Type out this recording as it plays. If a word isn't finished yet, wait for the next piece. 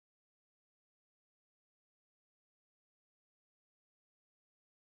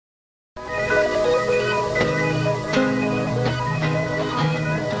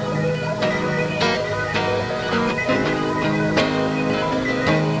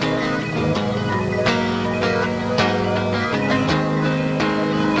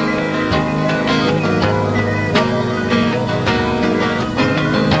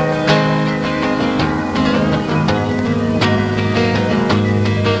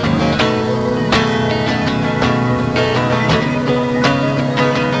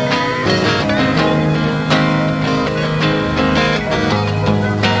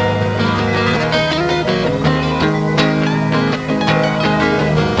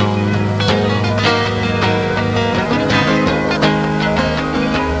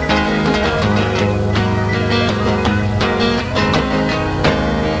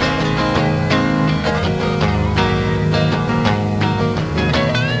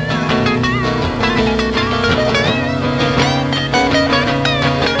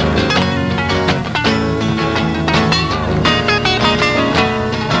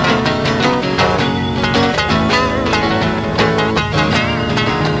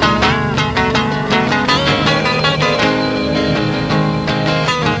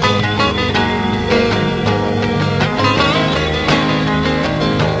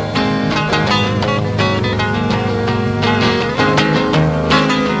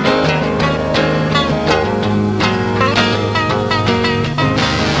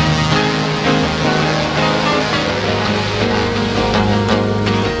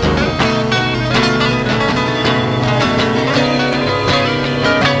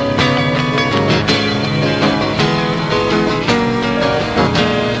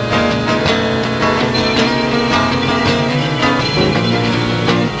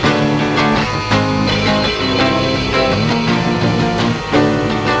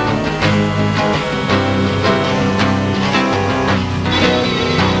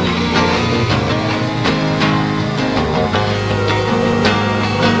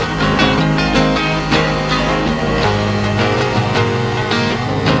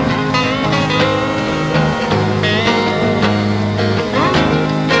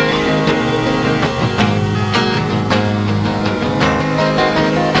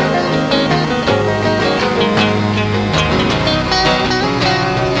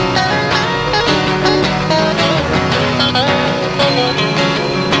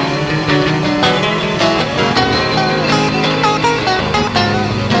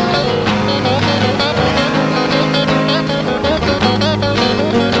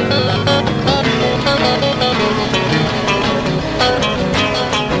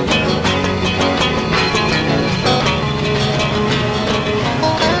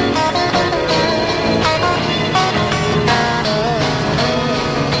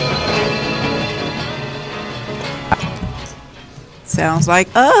sounds like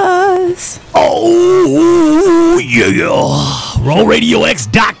us. Oh, yeah.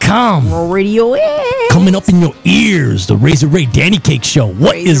 RollRadioX.com. Roll Radio X. Coming up in your ears, the Razor Ray Danny Cake Show.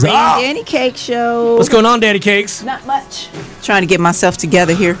 What is Razor Ray up? Danny Cake Show. What's going on, Danny Cakes? Not much. Trying to get myself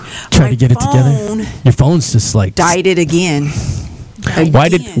together here. Trying to get it together. Your phone's just like Died it again. Why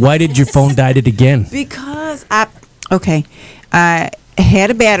did your phone died it again? Because I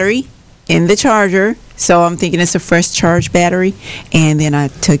had a battery in the charger, so I'm thinking it's a fresh charge battery, and then I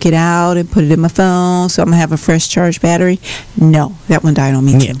took it out and put it in my phone, so I'm gonna have a fresh charge battery. No, that one died on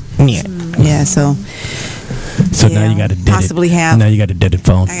me too. Yeah, so now you got a dead possibly have. Now you got a deaded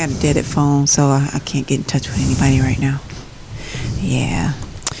phone. I got a deaded phone, so I can't get in touch with anybody right now. Yeah.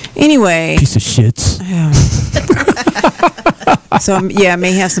 Anyway. Piece of shits. So I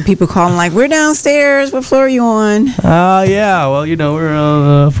may have some people calling like, we're downstairs. What floor are you on? Yeah. Well, we're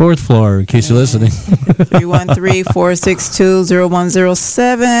on the 4th floor. In case you're listening.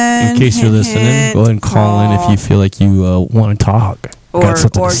 313-462-0107. In case you're listening, go ahead and call in if you feel like you want to talk. Or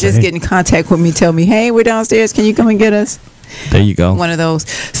just get in contact with me. Tell me, hey, we're downstairs. Can you come and get us? There you go. One of those.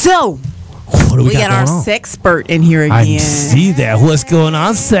 So, what do we got our SEXPERT in here again. I see that. What's going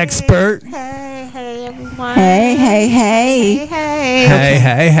on, SEXPERT? Hey, everyone. Hey.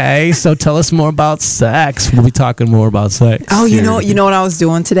 So tell us more about sex. We'll be talking more about sex. Oh, you know what I was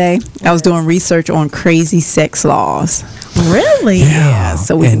doing today? I was doing research on crazy sex laws. Really? Yeah.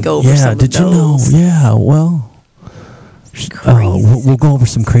 So we can go over some of those. Did you know? Yeah. Well, we'll go over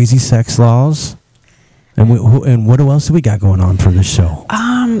some crazy sex laws. And what else do we got going on for this show?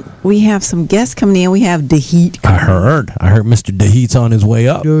 We have some guests coming in. We have the Heat. I heard Mr. The Heat's on his way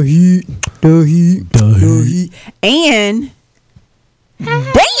up. The Heat. And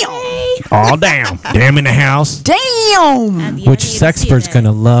damn. Oh, damn in the house. Damn. Which SEXPERT's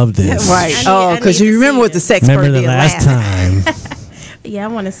gonna love this. Right. Because you remember what the SEXPERT Remember the did last time. Yeah, I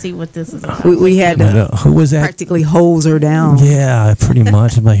want to see what this is about. We had to who was that? practically hose her down. Yeah, pretty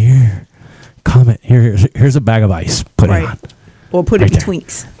much. I'm like, here, comment. Here's a bag of ice. Put it on. Or put it Right between.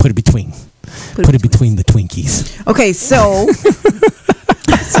 Put it between. Put it between the Twinkies. Okay, so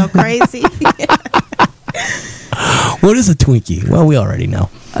So crazy. What is a Twinkie? Well, we already know.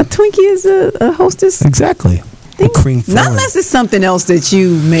 a Twinkie is a hostess. Exactly. A cream filling. Not unless it's something else that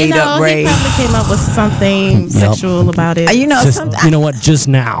you made up, Ray. He probably came up with something sexual about it. You know, You know what? Just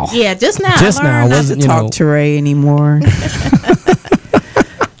now. Yeah, just now. Just now. Not to talk to Ray anymore.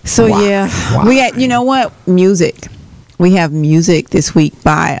 So Why? we had, you know what? Music. We have music this week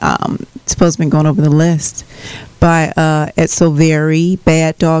by supposed to be going over the list by It's So Very,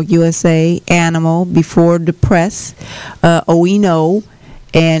 Bad Dog USA, Animal, Before the Press, Oino,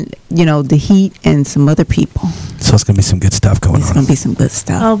 and the Heat and some other people. So it's gonna be some good stuff going on. It's gonna be some good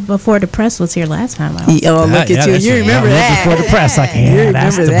stuff. Oh, Before the Press was here last time. Look at you. You remember that. Before the Press, like, yeah,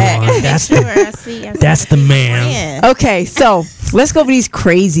 that's the one. That's the man. Okay, so let's go over these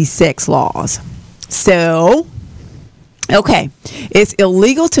crazy sex laws. So, okay, it's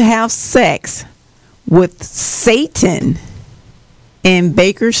illegal to have sex with Satan in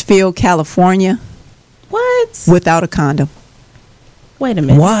Bakersfield, California. What? Without a condom. Wait a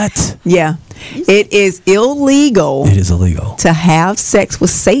minute. What? Yeah. It is illegal. It is illegal to have sex with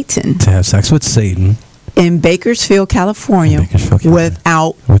Satan. To have sex with Satan in Bakersfield, California,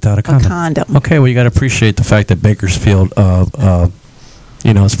 without a condom. Okay, well, you got to appreciate the fact that Bakersfield,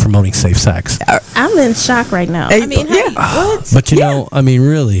 is promoting safe sex. I'm in shock right now. I mean, what? But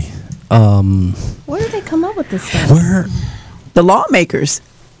really, where did they come up with this stuff? Where the lawmakers,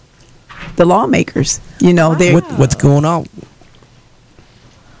 wow. What's going on?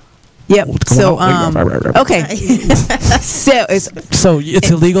 Yep. So, okay. So it's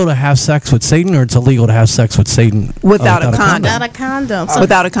illegal to have sex with Satan, or it's illegal to have sex with Satan without a condom? Without a condom. So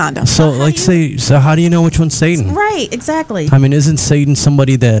without a condom. So, how do you know which one's Satan? Right. Exactly. I mean, isn't Satan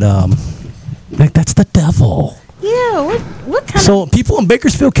somebody that that's the devil? Yeah. What kind? So people in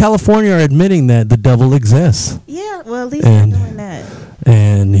Bakersfield, California, are admitting that the devil exists. Yeah. Well, at least they're doing that.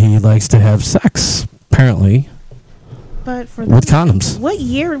 And he likes to have sex, apparently. But with condoms. What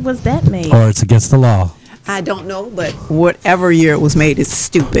year was that made? Or it's against the law. I don't know, but whatever year it was made is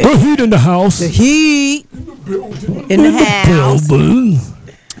stupid. The heat in the house. The heat in the house.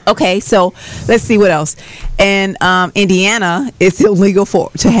 Okay, so let's see what else. In Indiana, it's illegal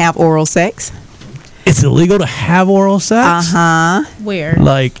to have oral sex. It's illegal to have oral sex? Where?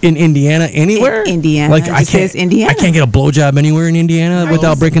 Like in Indiana, anywhere? In Indiana. Like I can't get a blowjob anywhere in Indiana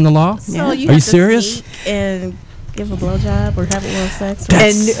without breaking the law? So Are you serious? And give a blowjob or have a little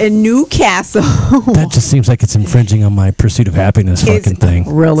sex? In Newcastle. That just seems like it's infringing on my pursuit of happiness fucking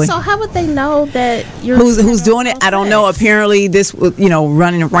thing. Really? So how would they know that you're who's doing it? I don't know. Apparently, this was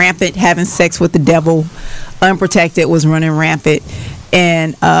running rampant, having sex with the devil, unprotected, was running rampant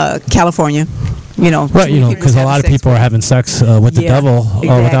in California. Right, because a lot of people are having sex with the devil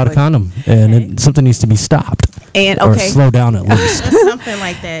without a condom, and something needs to be stopped or slow down at least. Something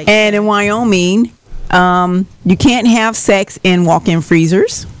like that. And in Wyoming, you can't have sex in walk-in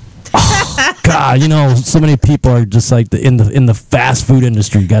freezers. Oh, God, so many people are just like in the fast food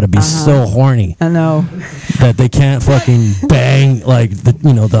industry. Got to be so horny. I know that they can't fucking bang like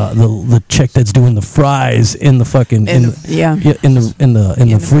the chick that's doing the fries in the fucking in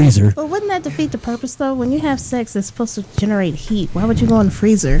the freezer. But wouldn't that defeat the purpose though? When you have sex, it's supposed to generate heat. Why would you go in the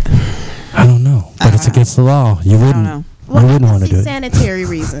freezer? I don't know, but it's against the law. You wouldn't. Well, you wouldn't want to do it. Sanitary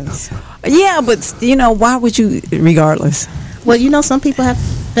reasons. Yeah, but why would you? Regardless. Well, some people have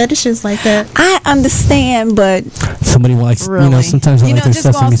fetishes like that. I understand, but somebody likes, really? Sometimes I like their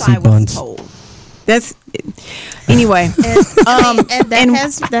sesame seed buns. That's anyway. And that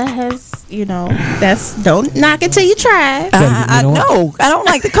has that's don't knock it till you try. No, I don't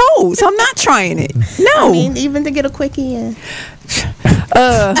like the cold, so I'm not trying it. No, I mean even to get a quickie in.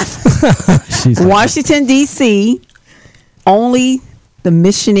 Washington D.C. only. The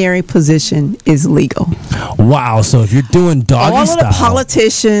missionary position is legal. Wow! So if you're doing doggy all style, of the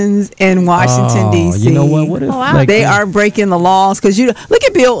politicians in Washington D.C. You know what? What if they are breaking the laws? Because look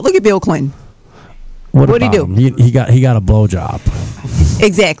at Bill Clinton. What did he do? He got a blowjob.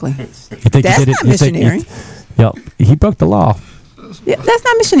 Exactly. That's not missionary. He broke the law. Yeah, that's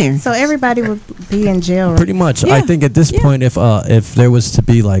not missionary. So everybody would be in jail. Right? Pretty much. Yeah. I think at this point, if there was to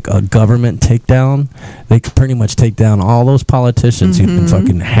be like a government takedown, they could pretty much take down all those politicians who've been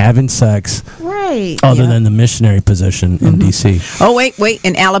fucking having sex. Right. Other than the missionary position in D.C. Oh, wait.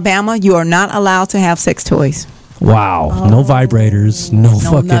 In Alabama, you are not allowed to have sex toys. Wow. No vibrators. No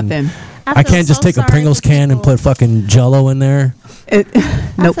fucking. Nothing. I can't just take a Pringles can and put fucking Jell-O in there. I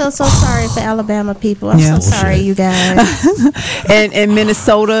feel so sorry for Alabama people. I'm so sorry, you guys. And in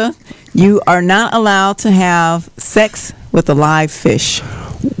Minnesota, you are not allowed to have sex with a live fish.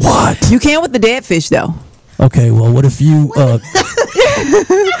 What? You can with the dead fish, though. Okay, well, what if you...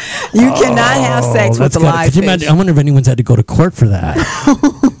 you cannot have sex with a live fish. Imagine, I wonder if anyone's had to go to court for that.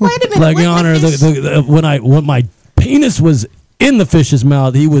 Wait a minute. Like, Your Honor, when my penis was in the fish's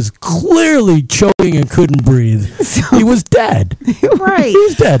mouth, he was clearly choking and couldn't breathe. He was dead. Right. He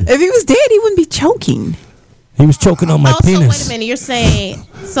was dead. If he was dead, he wouldn't be choking. He was choking on my penis. So wait a minute. You're saying,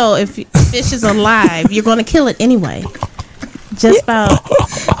 so if fish is alive, you're going to kill it anyway? Just about...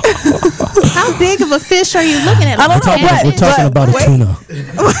 How big of a fish are you looking at? I don't know. We're talking about a tuna.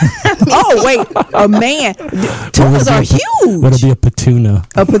 Oh, wait. A man. Tunas are huge. Would it be a patuna?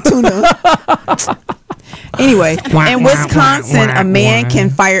 A patuna. Anyway, in Wisconsin, a man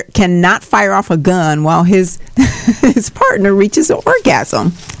cannot fire off a gun while his partner reaches an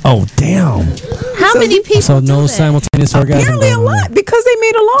orgasm. Oh, damn. How many people So do no that? simultaneous orgasm? Apparently a lot, because they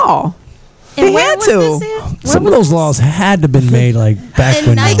made a law. And They had to. Some of those laws had to have been made like back And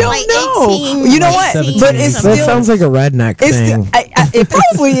when. I I don't know. You know what? 17. But it's That still... sounds like a redneck It's thing. it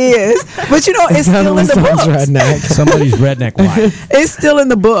probably is, but it's still in the sounds book. redneck. Somebody's redneck wife. It's still in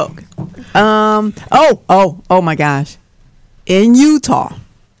the book. Oh my gosh! In Utah,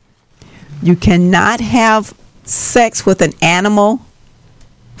 you cannot have sex with an animal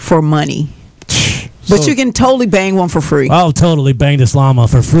for money, but you can totally bang one for free. I'll totally bang this llama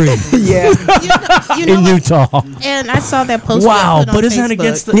for free Yeah. You know in what? Utah. And I saw that post. Wow, but isn't that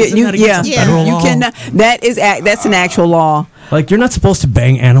against the federal You law? cannot. That's an actual law. Like, you're not supposed to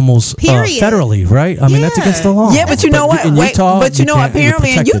bang animals Period. federally, right? I mean, that's against the law. Yeah, but you know what? In Utah, but you know, can't- you're apparently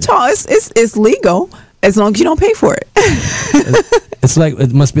in protected. Utah, it's legal as long as you don't pay for it. It's like,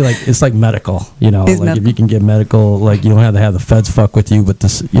 it must be like, it's like medical, It's like if medical. you can get medical, like you don't have to have the feds fuck with you, but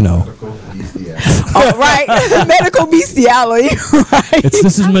this, Oh, right. Medical bestiality. Right.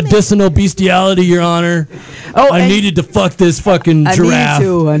 this is medicinal bestiality, Your Honor. Oh, I and- needed to fuck this fucking giraffe.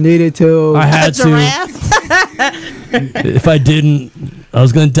 I needed to. I had to. If I didn't, I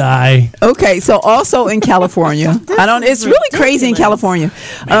was gonna die. Okay, so also in California, it's really crazy in California.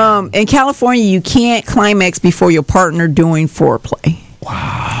 In California, you can't climax before your partner doing foreplay.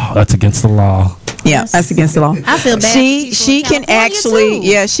 Wow, that's against the law. Yeah, that's against the law. I feel bad. She can actually,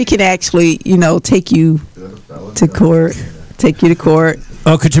 take you to court. Take you to court.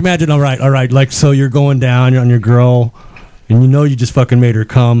 Oh, could you imagine? All right. Like, so you're going down on your girl, and you just fucking made her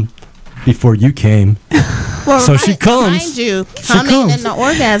come, before you came. Well, so she comes. Mind you, coming and the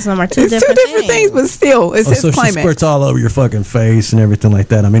orgasm are two different things, but still, it's his so climax. She squirts all over your fucking face and everything like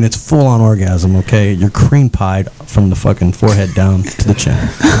that. I mean, it's full on orgasm. Okay, you're cream pied from the fucking forehead down to the chin.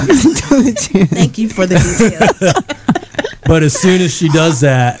 Thank you for the details. But as soon as she does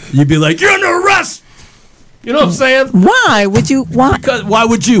that, you'd be like, "You're under arrest." You know what I'm saying? Why would you? Why? Because, why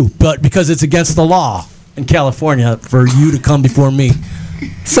would you? But because it's against the law in California for you to come before me.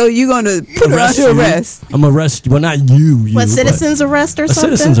 So you're going to put her under arrest? I'm arrest. Well, not you. What, citizen's arrest or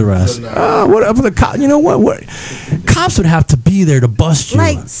something? A citizen's arrest. Whatever the cop. You know what? Cops would have to be there to bust you.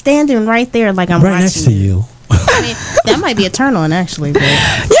 Like standing right there, like I'm right watching next to you. I mean, that might be a turn on, actually. But.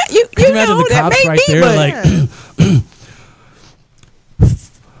 Yeah, you imagine know the cops that may right be, there, like,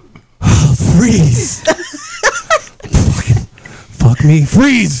 freeze. Fuck me,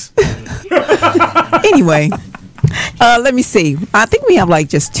 freeze. Anyway. Let me see. I think we have like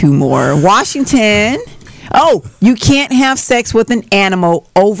just two more. Washington. Oh, you can't have sex with an animal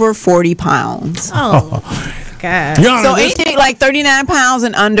over 40 pounds. Oh, God. So anything like 39 pounds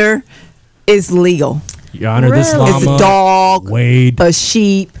and under is legal. Your Honor, this Really? llama It's a dog, weighed a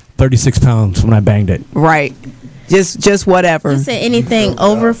sheep. 36 pounds when I banged it. Right. Just whatever. You said anything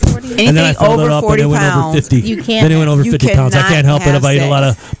over 40? Anything And then I filled over it up 40 and it went over pounds. 50. You can't. Then it went over You 50 pounds. I can't help it if I eat a lot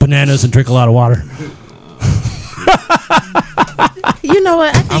of bananas and drink a lot of water. You know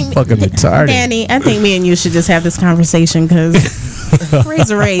what? I think, I'm fucking retarded. Danny, I think me and you should just have this conversation because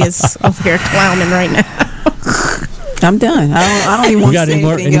Razor Ray is over here clowning right now. I'm done. I don't even want to say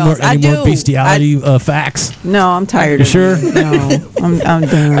anything else. Any more bestiality facts? No, I'm tired. You sure? No, I'm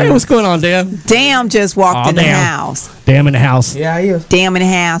done. Hey, what's going on, Dan? Damn just walked in the house. Damn in the house. Yeah, I is. Damn in the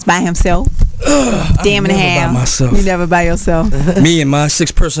house by himself. Damn in the house. By myself. You never by yourself. Me and my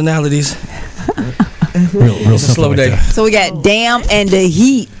 6 personalities. Real Slow day. So we got damn and the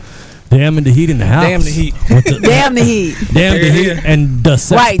heat. Damn and the heat in the house. Damn the heat. Damn the heat. Damn the heat and the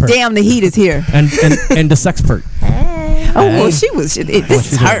SEXPERT. Right, damn the heat is here. And the SEXPERT. Oh, well, she was.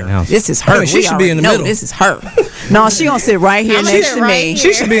 This is her. This is her. I mean, she should be in the middle. This is her. No, she gonna sit right here next to me.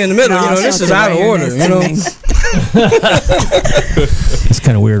 She should be in the middle. No, you know, she this don't is sit out of right here order. next You to know, me. It's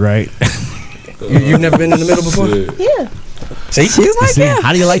kind of weird, right? You've never been in the middle before? Yeah. See, She was like, yeah.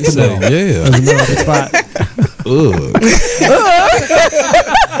 How do you like the middle? Yeah. In the middle of the spot.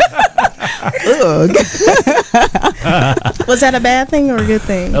 Was that a bad thing or a good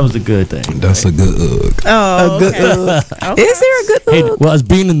thing? That was a good thing. That's a good Oh, A good okay. Is there a good Hey, look? well, as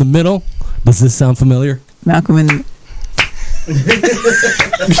being in the middle, does this sound familiar? Malcolm in.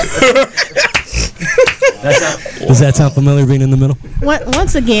 Does that sound familiar, being in the middle?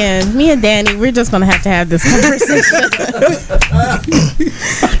 Once again, me and Danny, we're just going to have this conversation.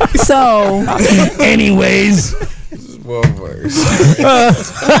 So, Anyways.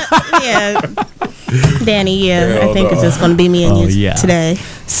 Yeah. Danny, I think it's just going to be me and you today.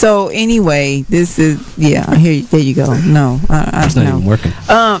 so anyway, this is Here, there you go. No, It's not even working.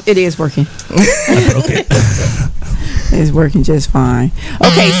 It is working. I broke it. It's working just fine.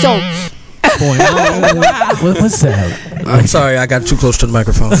 Okay, so Boy, what's that? I'm sorry, I got too close to the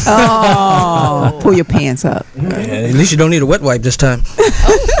microphone. pull your pants up. At least you don't need a wet wipe this time.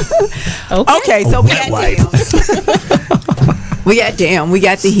 Okay, so we got damn, we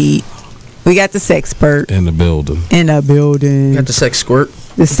got the heat, we got the SEXPERT in the building. in a building. You got the sex squirt.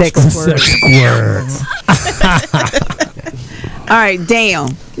 The SEXPERT. Squirt. All right,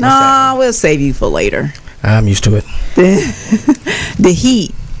 damn. No, we'll save you for later. I'm used to it. The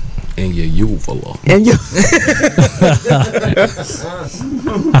heat. And your uvula. And you Don't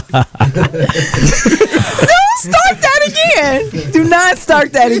start that again. Do not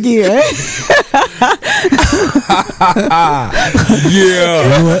start that again.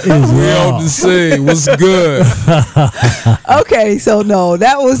 Yeah. We on the scene. What's good? Okay, so no,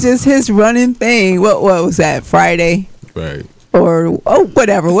 that was just his running thing. What was that? Friday? Right. Or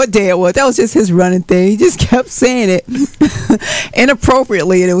whatever, what day it was. That was just his running thing. He just kept saying it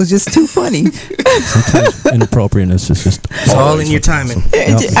inappropriately, and it was just too funny. Sometimes inappropriateness is just It's all in your timing.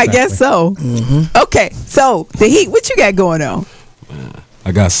 I guess so. Okay, so the heat, what you got going on?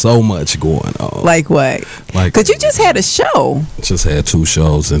 I got so much going on. Like what? Like, Because you just had a show. just had 2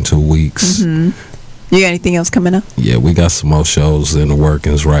 shows in 2 weeks. You got anything else coming up? Yeah, we got some more shows in the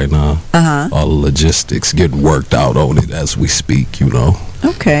workings right now. All the logistics getting worked out on it as we speak, you know.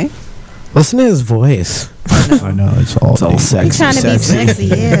 Okay. Listen to his voice. I know it's all sexy. He's trying to be sexy,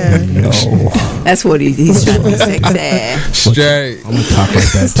 yeah. That's what he's trying to be sexy. Straight. I'm gonna talk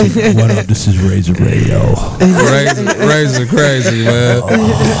like that too. What up? This is Razor Radio. Razor crazy, man.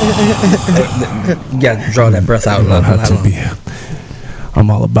 You gotta draw that breath out. I'm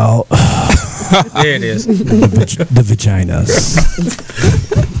all about There it is. The vaginas.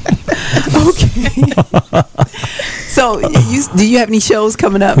 Okay. So, do you have any shows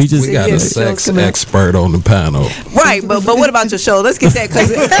coming up? We got a sex expert on the panel. Right, but what about your show? Let's get that because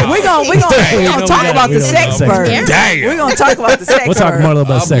we're gonna talk about the SEXPERT. Damn. We're gonna talk about the SEXPERT. We'll talk more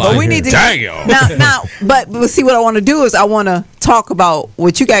about sex. But we need to now. But see, what I want to do is I want to talk about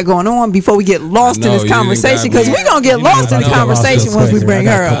what you got going on before we get lost in this conversation because we're gonna get lost in the conversation once we bring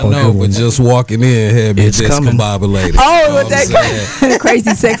her up. No, but just walking in had me discombobulated. Oh, with that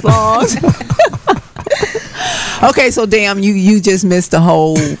crazy sex laws. Okay, so damn, you just missed the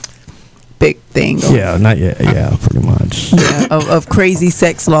whole big thing. Yeah, not yet. Yeah, pretty much. Yeah, of crazy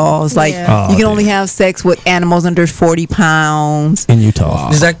sex laws. Like you can only have sex with animals under 40 pounds in Utah.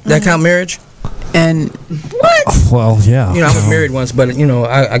 Does that count marriage? And what? Well, yeah. You know, I was married once, but you know,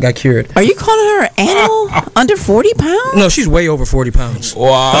 I got cured. Are you calling her an animal under 40 pounds? No, she's way over 40 pounds.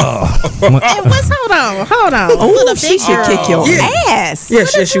 Wow. Hold on. Oh, she should kick your ass.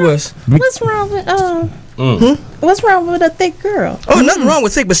 Yes, she was. What's wrong with What's wrong with a thick girl? Oh, nothing wrong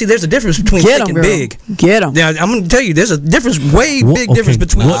with thick, but see, there's a difference between thick and big. Get them. Now, I'm going to tell you, there's a difference, big difference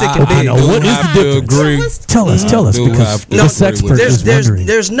between thick and big. What is the difference? Tell us, because the SEXPERT is wondering.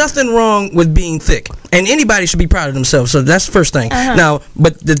 There's nothing wrong with being thick, and anybody should be proud of themselves. So that's the first thing. Now,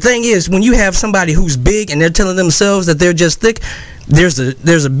 but the thing is, when you have somebody who's big and they're telling themselves that they're just thick, there's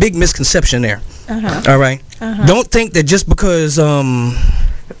a big misconception there. All right, don't think that just because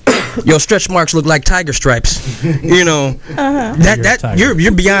your stretch marks look like tiger stripes, you know, that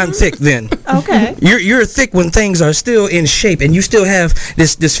you're beyond thick then. Okay. You're thick when things are still in shape and you still have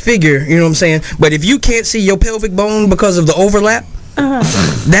this figure, you know what I'm saying? But if you can't see your pelvic bone because of the overlap,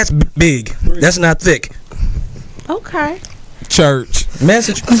 that's big. That's not thick. Okay. Church.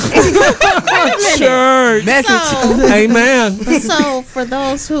 Message. Church. Message. Amen. So for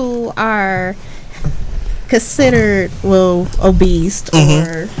those who are considered obese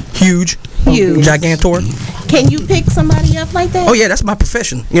or huge, gigantor, can you pick somebody up like that? Oh yeah, that's my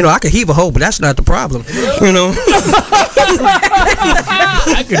profession. You know, I could heave a hole, but that's not the problem. You know,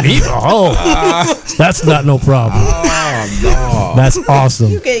 I can heave a hole. That's not no problem. Oh, no. That's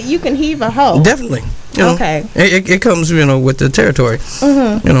awesome. You can heave a hole. Definitely. You know, okay. It comes, you know, with the territory.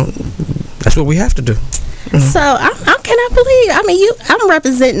 You know, that's what we have to do. So I cannot believe. I mean, I'm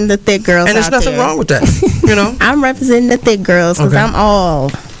representing the thick girls, and there's nothing wrong with that. You know, I'm representing the thick girls because I'm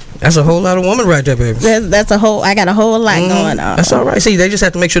all. That's a whole lot of woman right there, baby. That's a whole. I got a whole lot going on. That's all right. See, they just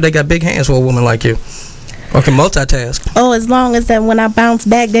have to make sure they got big hands for a woman like you. Or can multitask. Oh, as long as that when I bounce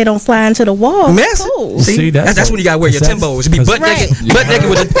back, they don't fly into the wall. Cool. See, that's when you gotta wear your Timbos. Be butt naked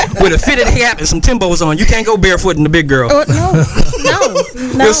with a fitted hat and some Timbos on. You can't go barefoot in the big girl. No.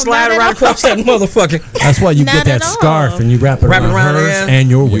 You'll slide right across that motherfucker. That's why you get that scarf and you wrap it around hers and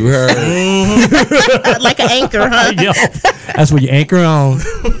your waist. Like an anchor, huh? Yeah. That's what you anchor on.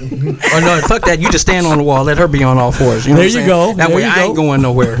 Oh no, fuck that. You just stand on the wall. Let her be on all fours. You know there you go. That way I ain't going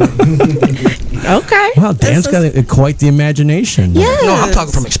nowhere. Okay. Wow, Dan's got quite the imagination. Yeah. No, I'm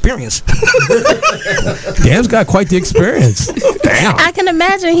talking from experience. Dan's got quite the experience. Damn. I can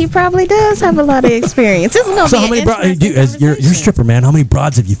imagine he probably does have a lot of experience. This is gonna so how many broads? You're a stripper, man. How many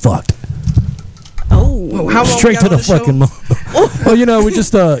broads have you fucked? Oh, how long straight to the fucking. Well, you know, we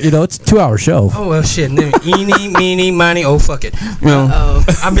just you know, it's a 2-hour show. Oh well, shit. Eeny, meeny, miny. Oh fuck it. You know,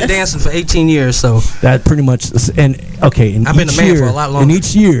 I've been dancing for 18 years, so that pretty much. And okay, I've been a man for a lot longer. And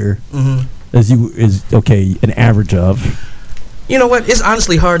each year, is an average of. You know what? It's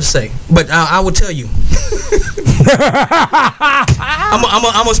honestly hard to say, but I will tell you. I'm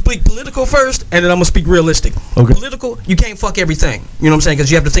gonna speak political first, and then I'm gonna speak realistic. Okay. Political, you can't fuck everything. You know what I'm saying? Because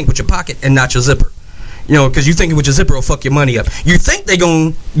you have to think with your pocket and not your zipper. You know, because you thinking with your zipper will fuck your money up. You think they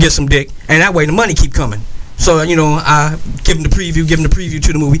gonna get some dick, and that way the money keep coming. So, you know, I give them the preview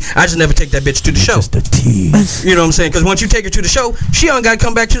to the movie. I just never take that bitch to the show. Just a tease. You know what I'm saying? Because once you take her to the show, she don't got to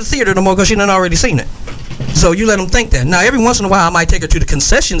come back to the theater no more because she done already seen it. So you let them think that. Now, every once in a while, I might take her to the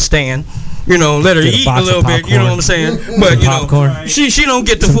concession stand. You know, let her eat a little bit. You know what I'm saying? But you know, she don't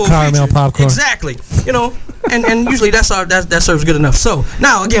get the full caramel feature. Popcorn. Exactly. You know, and usually that serves good enough. So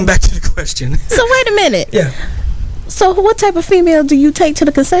now again, back to the question. So wait a minute. Yeah. So what type of female do you take to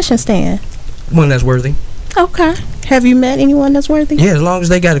the concession stand? One that's worthy. Okay. Have you met anyone that's worthy? Yeah, as long as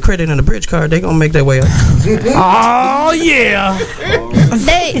they got a credit and a bridge card, they gonna make their way up. Oh yeah.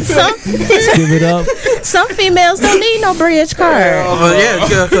 Give it up. Some females don't need no bridge card. Yeah,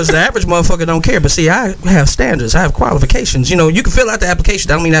 because the average motherfucker don't care. But see, I have standards. I have qualifications. You know, you can fill out the application.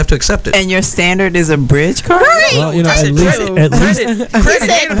 That don't mean I have to accept it. And your standard is a bridge card? Right. Well, you know, at least credit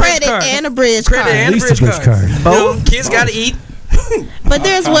and a bridge card. Credit and a bridge card. At least a bridge card. Both. You know, kids gotta eat. But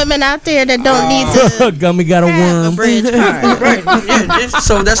there's women out there that don't need to. Gummy got a have worm. a bridge card. Right. Yeah,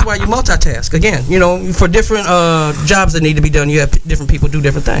 so that's why you multitask. Again, for different jobs that need to be done, you have different people do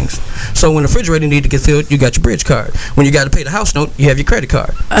different things. So when the refrigerator need to get filled, you got your bridge card. When you got to pay the house note, you have your credit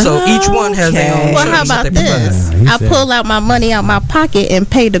card. So each one has their own. Well, how about this? I pull out my money out my pocket and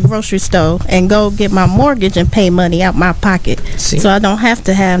pay the grocery store, and go get my mortgage and pay money out my pocket. So I don't have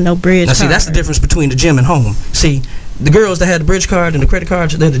to have no bridge card. See, that's the difference between the gym and home. See, the girls that had the bridge card and the credit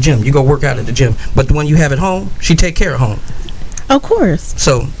cards, they're the gym. You go work out at the gym. But the one you have at home, she take care of home. Of course.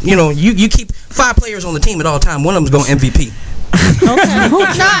 So, you keep 5 players on the team at all time. One of them's going MVP. Okay.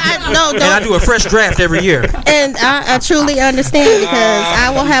 No, and I do a fresh draft every year. And I truly understand, because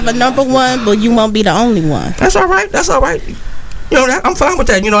I will have a number one, but you won't be the only one. That's all right. I'm fine with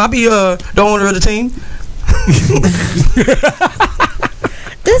that. I'll be the owner of the team.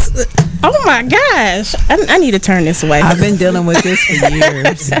 Oh my gosh, I need to turn this away. I've been dealing with this for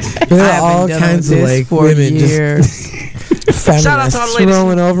years. There are all kinds of like women just Shout out to all the ladies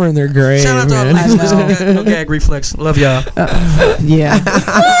rolling over in their grave. Shout out to all the ladies with no gag reflex. Love y'all. Yeah.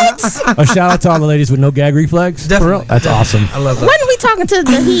 A shout out to all the ladies with no gag reflex. Definitely. That's awesome. I love that. When are we talking to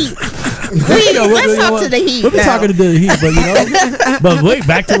the heat? Let's talk to the heat. We'll be talking to the heat, but wait,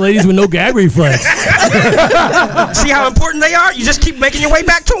 back to the ladies with no gag reflex. See how important they are? You just keep making your way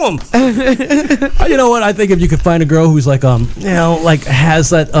back to them. You know what? I think if you could find a girl who's like has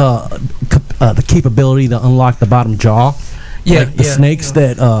that the capability to unlock the bottom jaw. Yeah, like the snakes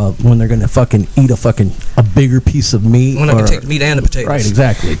that when they're gonna fucking eat a bigger piece of meat. When I can take the meat and the potatoes. Right,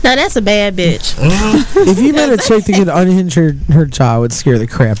 exactly. Now that's a bad bitch. If you met a chick that could unhinge her jaw, it would scare the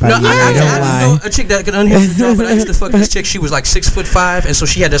crap out of you. I know a chick that could unhinge her jaw, but I used to fuck this chick. She was like 6'5", and so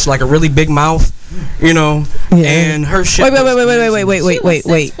she had this like a really big mouth, and her shit. Wait.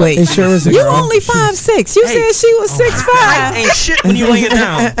 It sure was a You girl. only 5'6". You said she was 6'5". Height ain't shit when you lay it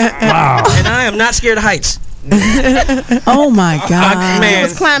down. Wow. And I am not scared of heights. Oh my God. Man, I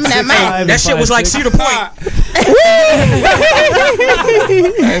was climbing that mountain. that shit was like Cedar Point.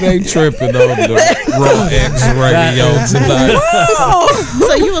 It ain't tripping on the Raw X radio tonight.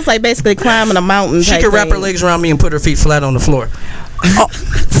 So you was like basically climbing a mountain. She could wrap her legs around me and put her feet flat on the floor.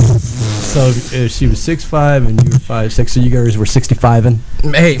 So if she was 6'5" and you were 5'6", so you guys were 65ing.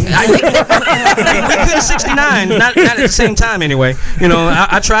 Hey, we could have 69, not at the same time anyway.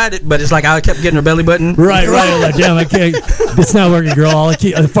 I tried it, but it's like I kept getting her belly button. Right. Like, damn, I can't. It's not working, girl.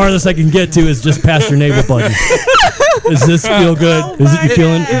 The farthest I can get to is just past your navel button. Does this feel good? Is it you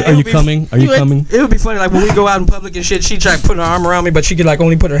feeling? Are you coming? Are you coming? It would be funny, like when we go out in public and shit. She tried to put her arm around me, but she could like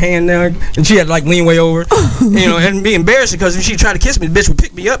only put her hand down, and she had to like lean way over, and be embarrassing because if she tried to kiss me, the bitch would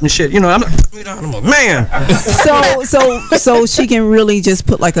pick me up and shit. I'm like, put me down. I'm like, man. So she can really just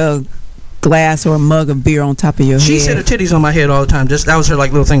put like a glass or a mug of beer on top of your head. She set her titties on my head all the time. That was her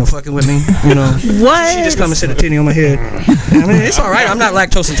like little thing of fucking with me. What? She just come and sit a titty on my head. I mean, it's all right. I'm not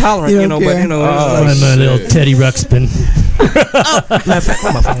lactose intolerant, but I'm a little Teddy Ruxpin.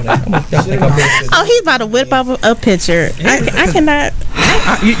 Oh, he's about to whip up a picture. I cannot.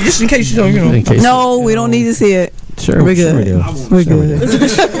 Just in case you don't, No, we don't need to see it. Sure, we're good. We're good.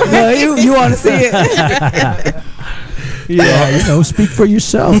 No, you want to see it? Yeah, speak for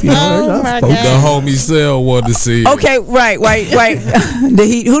yourself. Oh my God. The homie Cell wanted to see. Okay, right.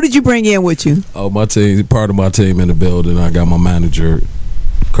 Who did you bring in with you? Oh, my team, part of my team in the building. I got my manager,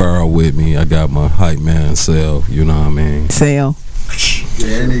 Carl, with me. I got my hype man, Cell. You know what I mean? Cell.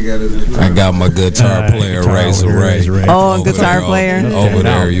 I got my guitar player, Razor Ray. Oh, guitar player. Over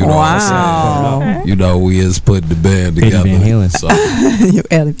there, you know what I'm saying? We is putting the band together. Eddie Van Halen. So.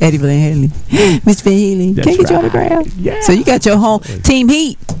 Eddie Van Halen. Mr. Van Halen. Can I get your autograph? Yeah. So you got your whole Team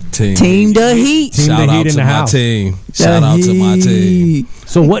Heat. Team the Heat. Shout out to my team. Shout out to my team.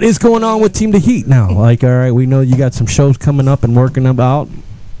 So what is going on with Team the Heat now? Like, all right, we know you got some shows coming up and working about.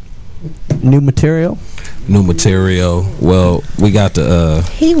 New material. Well, we got the.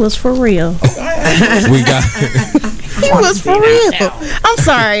 He was for real. We got. He was for real. I'm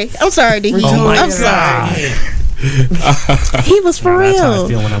sorry, D. I'm sorry. He was for real. That's how I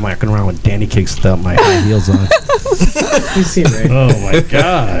feel when I'm walking around with Danny kicks without my high heels on. You see, right? Oh my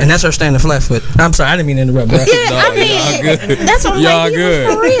God! And that's her standing flat foot. I'm sorry, I didn't mean to interrupt. Bro. That's what y'all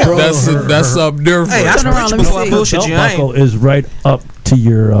good. For real. That's something different. Hey, I turn around. Let me see. Bullshit, you buckle is right up to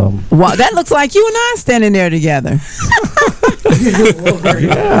your. Wow, that looks like you and I standing there together.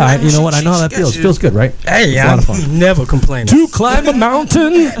 Yeah, you know what? I know how that feels. Feels good, right? Hey, yeah, I'm never complaining. To climb a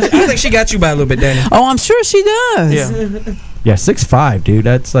mountain. I think she got you by a little bit, Dani. Oh, I'm sure she does. Yeah, 6'5", dude.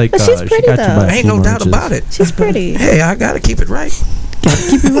 That's like she's pretty, she got you by ain't no doubt about it. She's pretty. Hey, I gotta keep it right. Gotta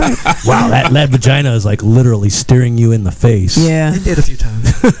keep it right. Wow, that vagina is like literally staring you in the face. Yeah. It did a few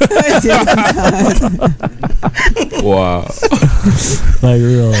times. Wow. Like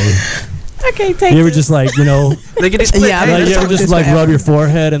really. I can't take You ever this. just like, you know, They get split. Yeah, like you ever this just like forever. rub your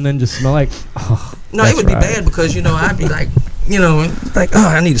forehead and then just smell like, oh, No, that's it would be right. bad because I'd be like, like, oh,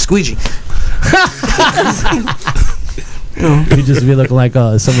 I need a squeegee. You just be looking like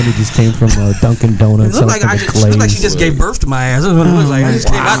someone who just came from Dunkin' It Donuts. looked like she just gave birth to my ass. That's what it looks like. I just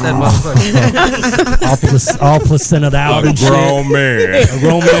came out that motherfucker. all placenta out A and shit. grown man. A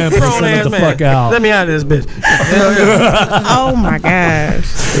grown man placenta the fuck out. Let me out of this bitch. Hell yeah. Oh my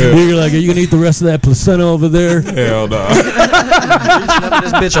gosh. You're like, are you gonna eat the rest of that placenta over there? Hell no.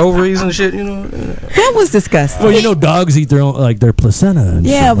 This bitch ovaries and shit, That was disgusting. Well, you know, dogs eat their own, like their placenta. And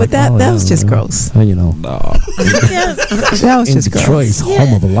Yeah, shit, but like, that all was just gross. You know, Nah. Yeah. That was in just gross. Detroit's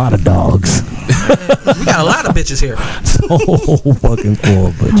home of a lot of dogs. We got a lot of bitches here. So fucking full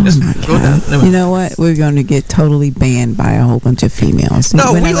of bitches. Just go down. You know what? We're going to get totally banned by a whole bunch of females.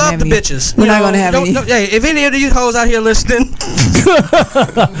 No, We're we not gonna love have the any- bitches. We're not going to have any. Hey, if any of you hoes out here listening,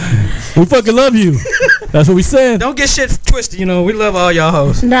 We fucking love you. That's what we said. don't get shit twisted. We love all y'all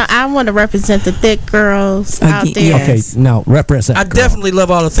hoes. No, I want to represent the thick girls out Again, there. yeah. Okay, now represent. I girl. definitely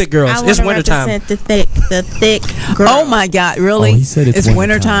love all the thick girls. I want It's to wintertime. represent the thick girls. Oh my God! Really? Oh, he said it's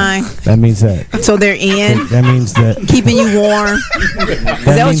wintertime. That means that. So they're in, That means that. keeping you warm. Is that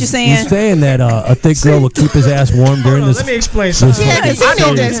what means you're saying? You're saying that a thick girl will keep his ass warm during this. Let me explain something. Yeah, because I you need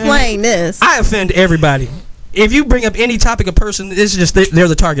to don't- explain this. I offend everybody. If you bring up any topic of person, it's just they're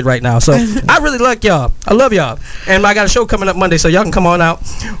the target right now. So I really like y'all. I love y'all. And I got a show coming up Monday, so y'all can come on out.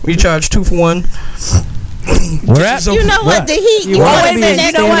 We charge 2 for 1. We're at. You know what? The heat. Oh, wait a minute.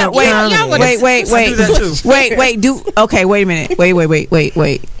 You know what? Wait, Y'all wanna- wait. I do that too. Wait. Okay, wait a minute.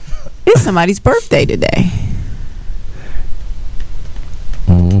 Wait. It's somebody's birthday today.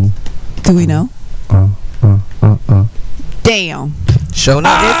 Do we know? Damn. Show It's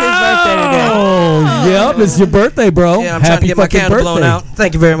now. his birthday today. Oh, yep, it's your birthday, bro. Yeah, I'm trying to Happy get my fucking candle birthday. blown out.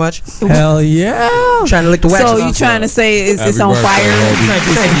 Thank you very much. Hell yeah. Trying to lick the wax. So off. you trying to say it's Happy on birthday, fire?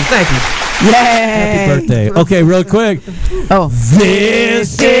 lady. Thank you. Yay. Happy birthday. Okay, real quick. Oh.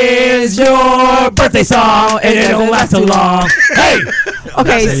 This is your birthday song, and it don't last too long. Hey!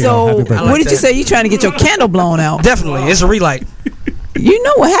 Okay, There you go. so Happy birthday. what did you that. say? You trying to get your candle blown out? Definitely, it's a relight. You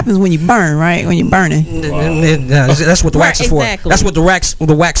know what happens when you burn, right? When you're burning. That's what the wax is for. Exactly. That's what the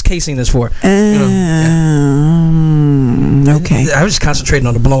wax casing is for. Okay. I was just concentrating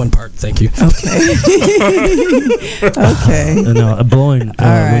on the blowing part. Thank you. Okay. Okay. No, blowing.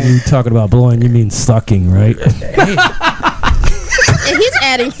 right. When you're talking about blowing, you mean sucking, right? And he's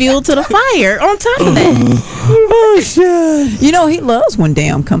adding fuel to the fire on top of that. Oh shit! You know he loves when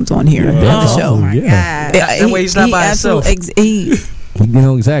Damn comes on here on the show. Oh, yeah. That way he's not by himself. He You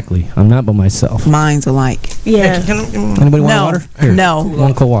know exactly. I'm not by myself. minds alike. Yeah. Anybody want No. water? Here. No.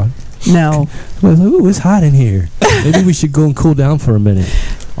 One cold water. No. Ooh, it's hot in here. Maybe we should go and cool down for a minute.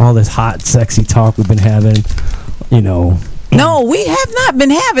 All this hot, sexy talk we've been having, No, we have not been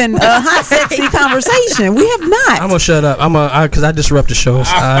having a hot, sexy conversation. We have not. I'm gonna shut up. Because I disrupt the shows.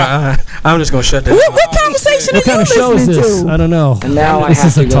 I'm just gonna shut that. What conversation What are kind you of show is listening this? to? I don't know. And now This I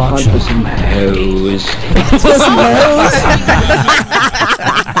have is a to go talk hunt show. for some hoes.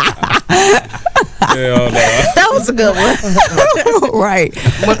 Hell no. That was a good one. Right.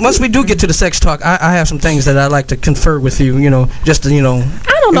 Once we do get to the sex talk, I have some things that I'd like to confer with you. Just to I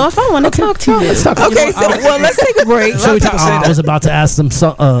don't know if I want to talk to you. Let's talk. Okay, so let's take a break. Shall we talk? People say I was about to ask some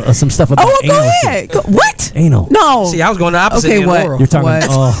stuff about Oh, well, anal. go shit. ahead. What? Anal. No. see. I was going the opposite. Okay, in what? oral. You're talking. What?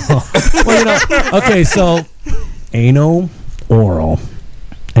 Oh, well, okay, so anal, oral,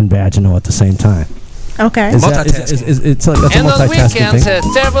 and vaginal at the same time. Okay. Is that, Multitasking. it's like that's a And on multitasking weekends, thing.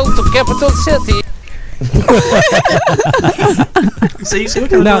 travel to capital city. See,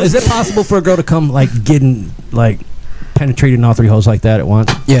 Now, is it possible for a girl to come getting penetrating all three holes like that at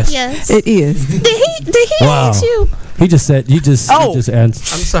once? Yes. Yes. It is. Did he Wow. ask you? He just said you just. Oh. He just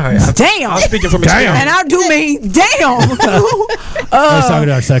answered. I'm sorry. Damn. I'm speaking from experience. And I do mean, damn. I was talking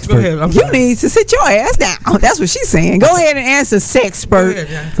to our sex Go expert. ahead. I'm You sorry. need to sit your ass down. That's what she's saying. Go ahead and answer, Go SEXPERT. ahead,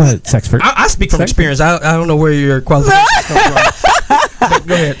 yeah. Go ahead, sex expert. I speak from Sex- experience. I don't know where your qualifications come from. But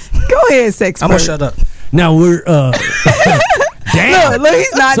go ahead. Go ahead, SEXPERT. I'm gonna shut up. Now we're. Damn. Look,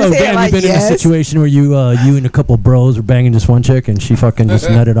 he's not So his head Dan, like, you've been in a yes. situation where you and a couple bros were banging just one chick and she fucking just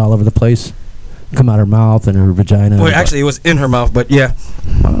nutted all over the place, come out her mouth and her vagina. Well, actually, it was in her mouth, but yeah.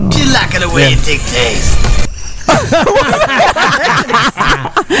 You like the way it dictates.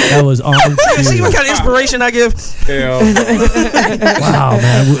 That was on. See what kind of inspiration I give? Wow,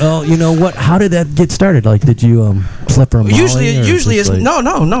 man. Well, you know what? How did that get started? Like, did you slip her? Usually it's like,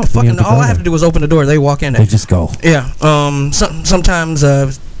 no. Fucking all I have to do is open the door. They walk in there. They just go. Yeah. Sometimes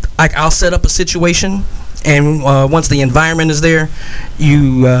I'll set up a situation. And once the environment is there,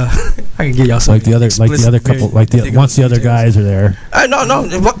 you I can get y'all some like the other couple, once the other guys are there.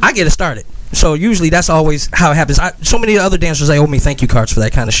 No, I get it started. So usually that's always how it happens. So many other dancers, they owe me thank you cards for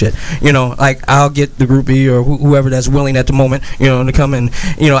that kind of shit. You know, like I'll get the groupie or whoever that's willing at the moment, you know, to come in.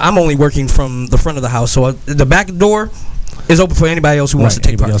 You know, I'm only working from the front of the house, so the back door is open for anybody else who wants to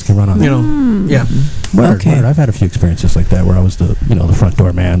take part. Anybody else can run on that. You know, yeah. Word. I've had a few experiences like that where I was the front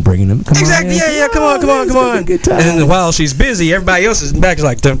door man bringing them. Come exactly. On, yeah. Come on. Good time. And while she's busy, everybody else is back is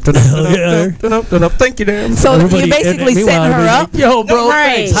like, thank you, damn. So you're basically setting her up. Yo, bro,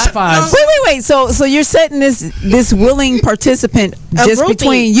 Right. thanks. High fives. Wait. So you're setting this willing participant just groupie.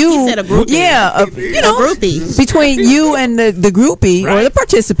 between you. He said a groupie. Yeah, A groupie. between you and the groupie or Right. the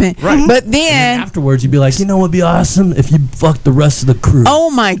participant. Right. But And then, afterwards, you'd be like, you know what'd be awesome if you fucked the rest of the crew. oh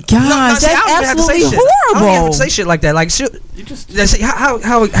my gosh, See, I that's don't even have to say absolutely shit. I don't even have horrible. to say shit like that. Like,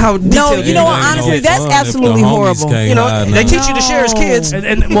 how No, detailed you know what? Honestly, that's absolutely horrible. You know, they teach you to share as kids.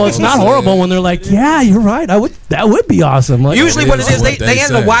 And well, it's not horrible when they're like, yeah, you're right. That would be awesome. Like, Usually what it is, what they they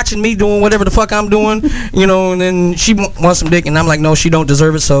end up say. watching me doing whatever the fuck I'm doing, you know, and then she wants some dick, and I'm like, no, she don't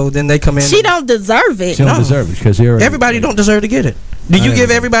deserve it, so then they come in. She don't deserve it. she don't deserve it because you're Everybody don't deserve to get it. Do you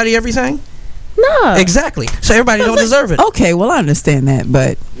give everybody everything? No. Exactly. So everybody don't deserve it. Okay, well I understand that,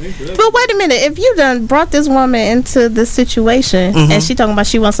 but But wait a minute. If you done brought this woman into this situation and she talking about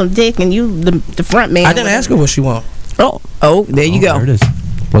she wants some dick and you the front man. I didn't ask her what she want. oh, there you go. There it is.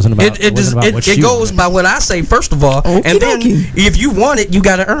 Wasn't about. It goes by what I say first of all, and then Okey-dokey. if you want it, you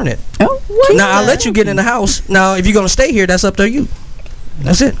got to earn it. Oh, Now I'll let you get in the house. Now if you're gonna stay here, that's up to you.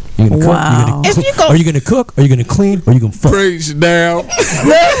 That's it. You gonna cook? Wow. If you go- Are you gonna cook? Are you gonna clean? Or are you gonna fuck? Preach down.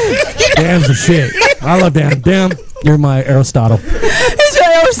 Damn's the shit. I love damn. Damn, you're my Aristotle. It's your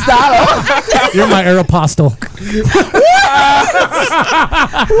Aristotle. You're my Aeropostale.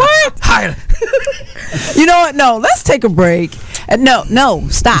 What? Hide. You know what? No, let's take a break. No,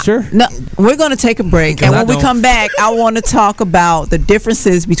 stop. You sure? No, we're going to take a break, Because and I when we don't. come back, I want to talk about the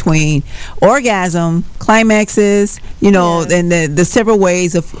differences between orgasm, climaxes, you know, and the several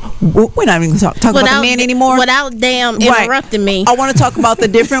ways of. We're not even going to talk about the men anymore. Without damn Right. interrupting me. I want to talk about the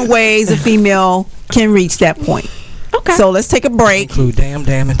different ways a female can reach that point. Okay. So let's take a break. Include damn,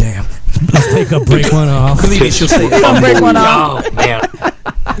 and damn. Let's take a break one off. Believe me, she'll say it. I'll break one off. Oh, man.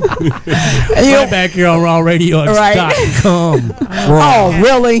 Right back here on rawradiox.com. Oh,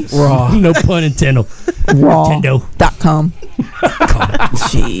 really? Raw. No pun intended. Nintendo. Raw.com.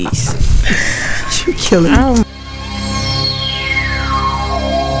 Jeez. You killing me.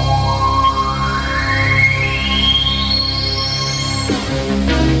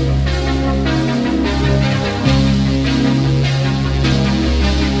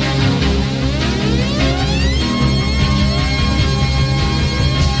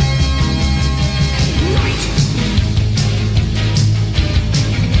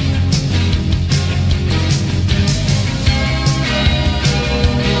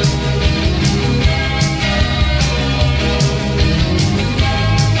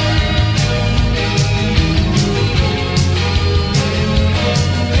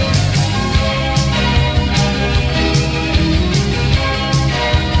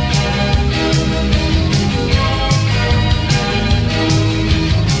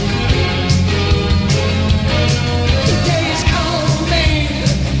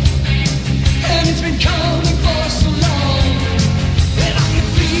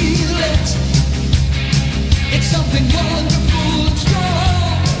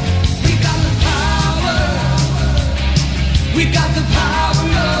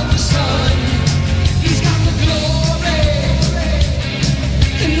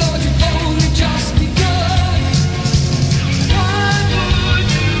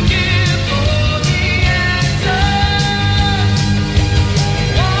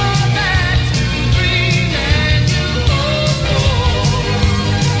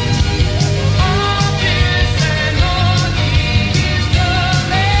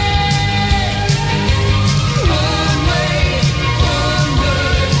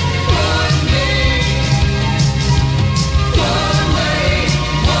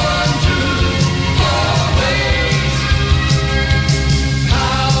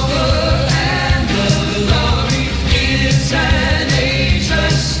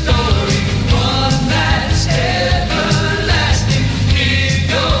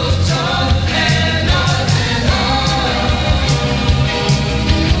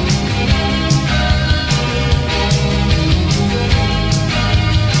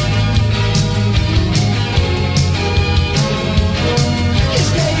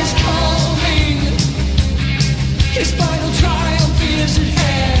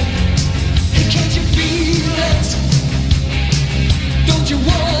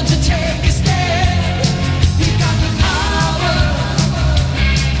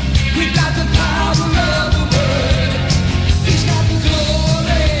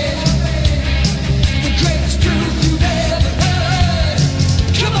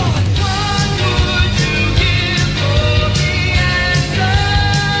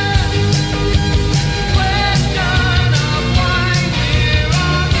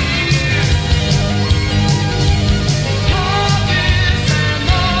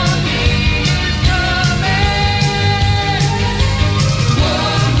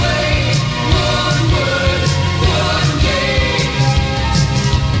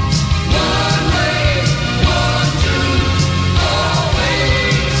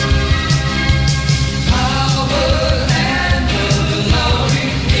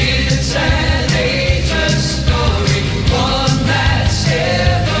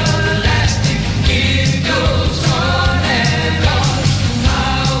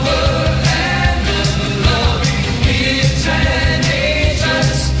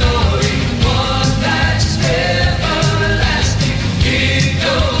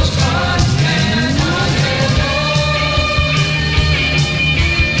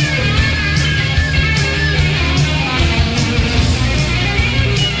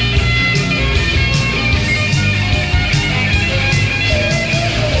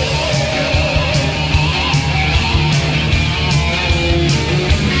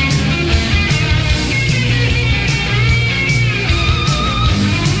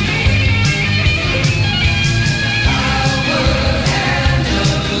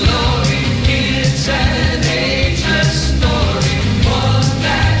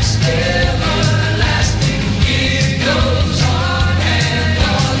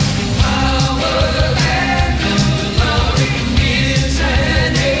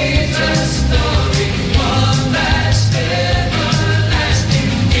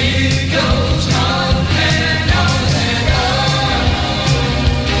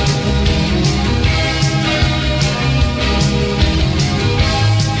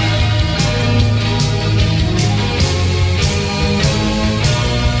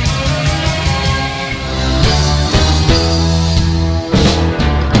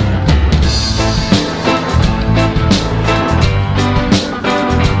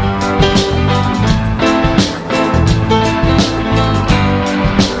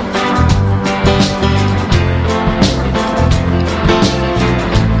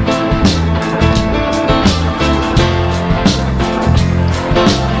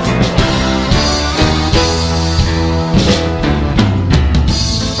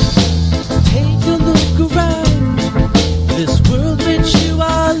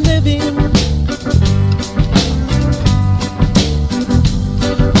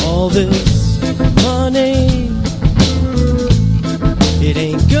 All this money, it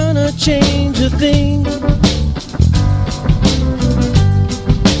ain't gonna change a thing.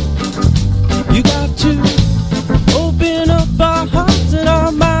 You got to open up our hearts and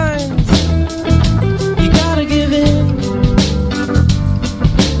our minds. You gotta give in.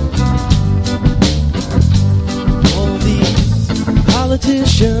 All these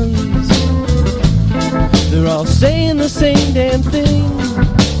politicians, they're all saying the same damn thing.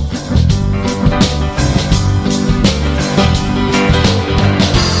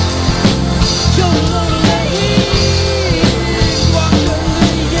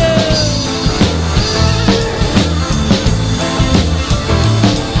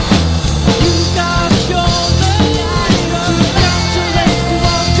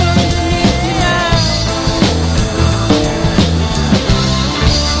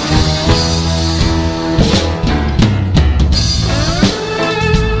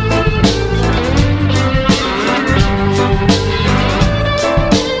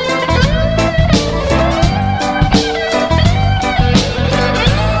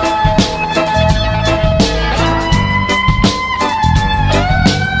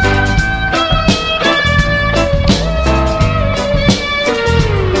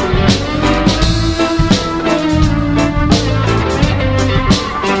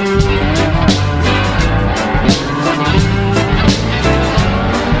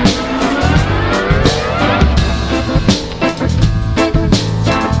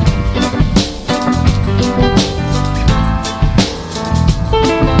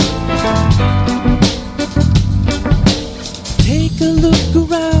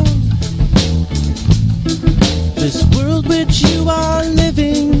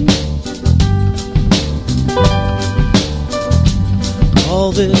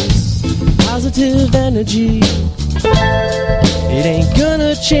 All this positive energy, it ain't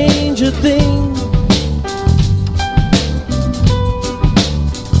gonna change a thing.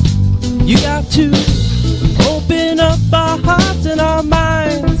 You got to open up our hearts and our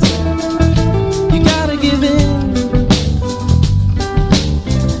minds. You gotta give in.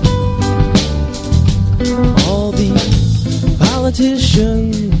 All these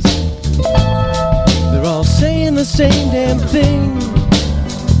politicians, they're all saying the same damn thing.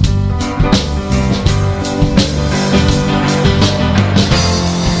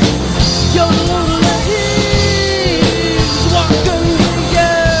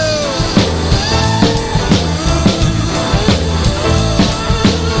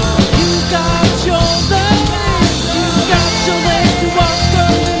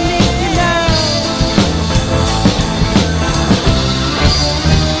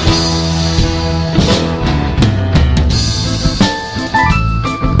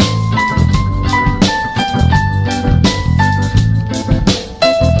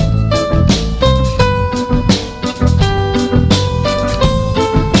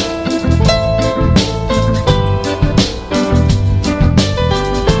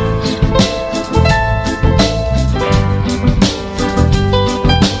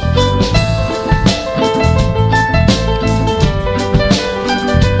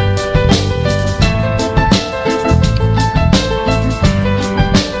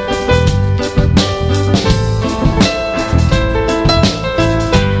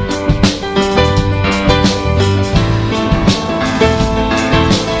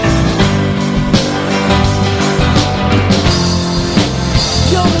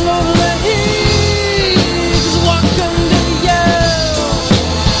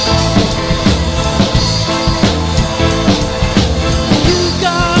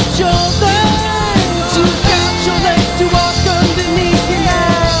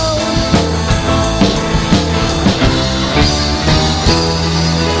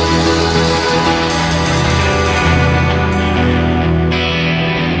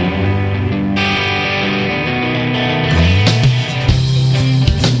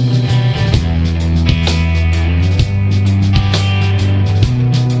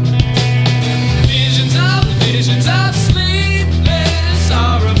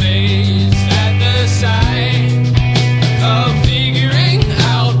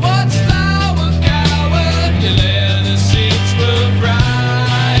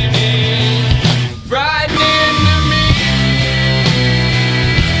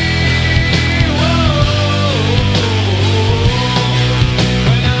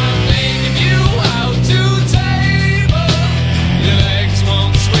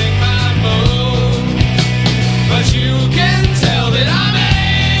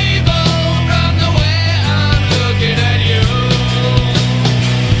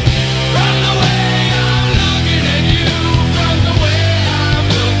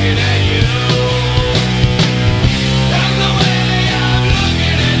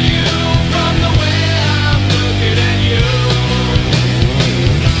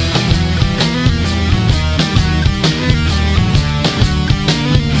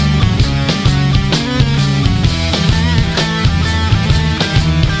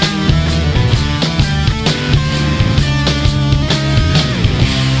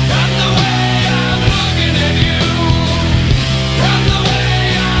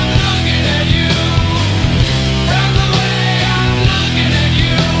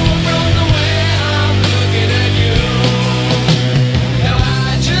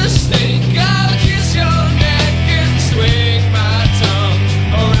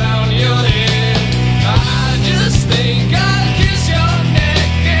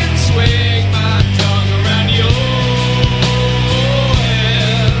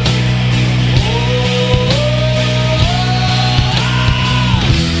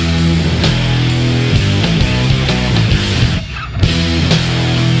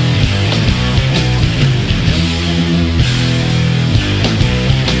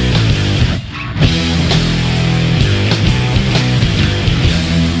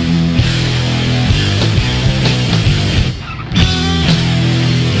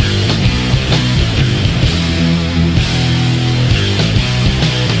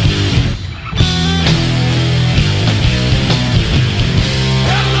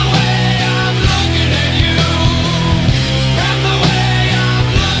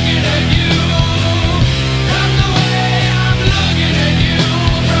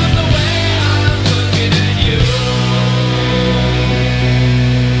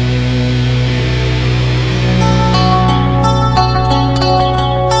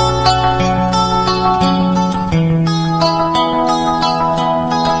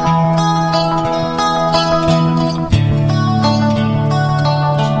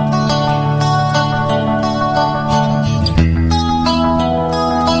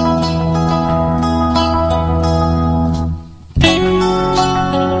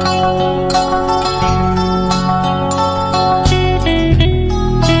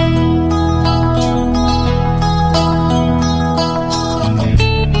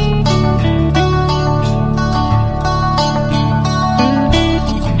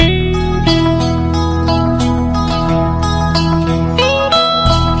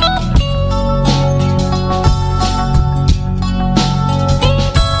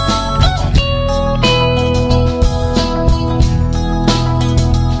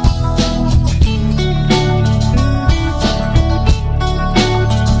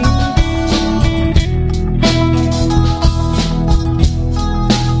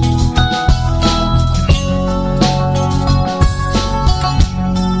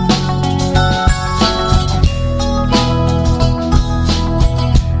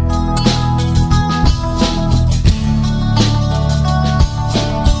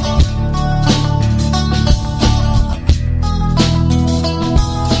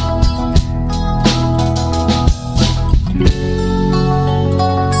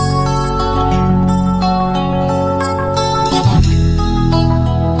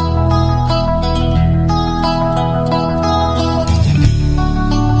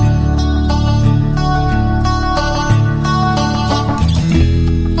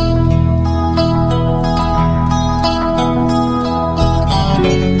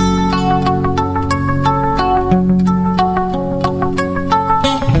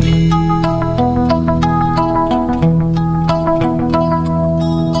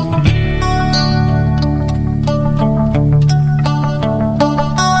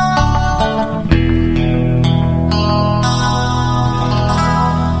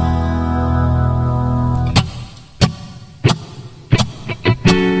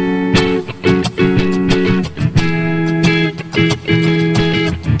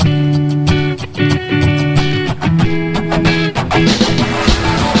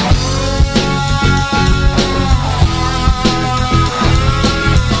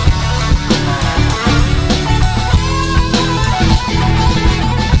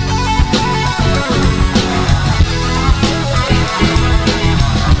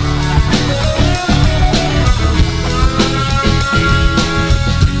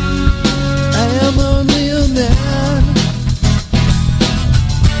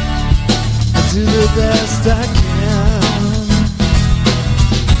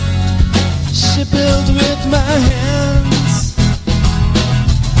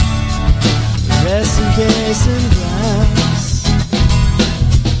 ice and glass.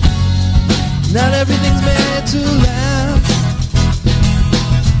 Not everything's made to last.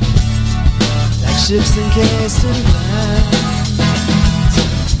 Like ships encased in glass.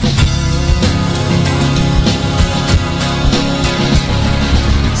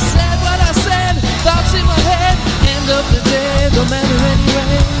 Said what I said, thoughts in my head. End of the day, don't matter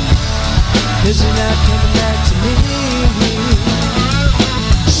anyway. 'Cause you're not coming back to me.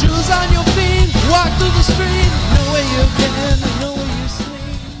 Shoes on your feet, walk through the street. Know where you've been, know where you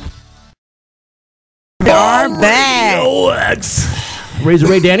sleep. We are back. X. Razor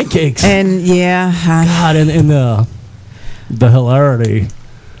Ray Danny Cakes. And yeah, God, and the hilarity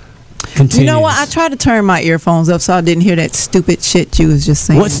continues. you know what? I tried to turn my earphones up so I didn't hear that stupid shit you was just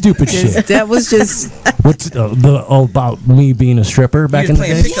saying. What stupid shit? That was just What's about me being a stripper back in the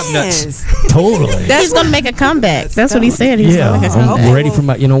day? Pick up nuts. yes. Totally. He's gonna make a comeback. That's what he said. He's Yeah, gonna make a comeback. I'm ready for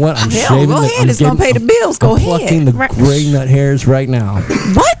my. You know what? I'm Hell, shaving. go ahead. It's gonna pay the bills. Go I'm plucking ahead. the gray nut hairs right now.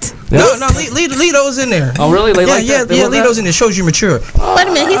 What? No, leave those in there. Oh, really? They like Yeah, that? They yeah, love leave that? those in there. Shows you mature. Wait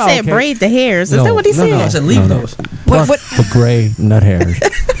a minute. He said okay. braid the hairs. Is No, that what he no, said? I said leave those. Pluck what- the gray nut hairs.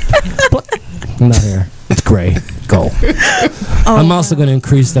 Pluck nut hair. It's gray. Go. I'm also going to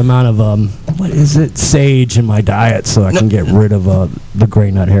increase the amount of what is it? Sage in my diet so I can get rid of the gray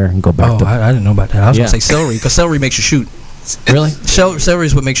nut hair and go back Oh, to. I didn't know about that. I was Yeah. gonna say celery, because celery makes you shoot. Really? Celery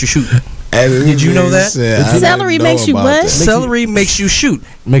is what makes you shoot. Did you know that? Celery makes you what? Celery makes you shoot.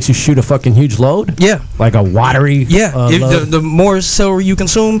 Makes you shoot a fucking huge load? Yeah. Like a watery Yeah. load? The more celery you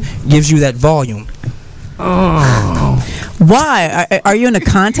consume gives you that volume. Why? Are you in a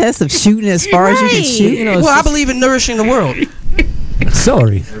contest of shooting as far as you can Right. shoot? You know, Well, I believe in nourishing the world.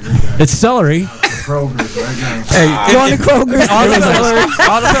 celery. It's celery. Hey, Going to Kroger's. all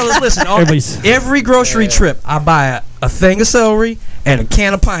the fellas, listen. Everybody's- Every grocery trip, I buy a thing of celery and a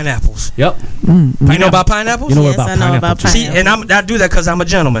can of pineapples. Yep. You know about pineapples? You know Yes, what I about know pineapple about juice? See, and I do that because I'm a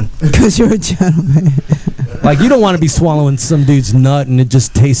gentleman. Because you're a gentleman. Like, you don't want to be swallowing some dude's nut and it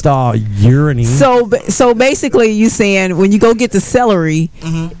just tastes all urine-y. So basically, you saying when you go get the celery,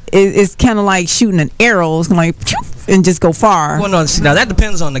 it's kind of like shooting an arrow. It's gonna like and just go far. Well, no, see, now that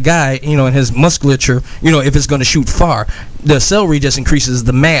depends on the guy, and his musculature, if it's going to shoot far. The celery just increases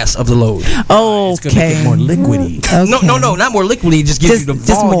the mass of the load. Oh, It's going to make it more liquidy. Okay. No, not more liquidy. It just gives you the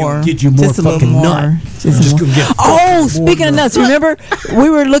just volume. more. Get you more Just a little fucking more. nut. Just more. gonna get Oh, more speaking of nut. nuts, remember we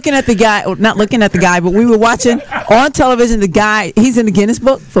were looking at the guy, or not looking at the guy, but we were watching on television the guy. He's in the Guinness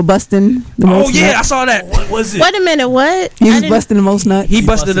Book for busting the most Oh, yeah, I nuts. saw that. What was it? Wait a minute. What? He I was didn't- busting the most nuts. He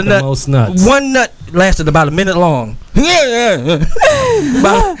busted a busted the nut. most nuts. One nut lasted about a minute long. There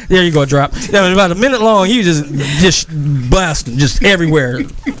you go, drop. Yeah, about a minute long. He was just blasting, just everywhere.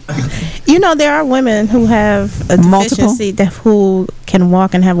 There are women who have a Multiple? deficiency who can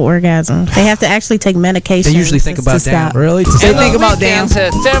walk and have an orgasm. They have to actually take medication. They usually think to about that. stop. Really? They And think on about damn.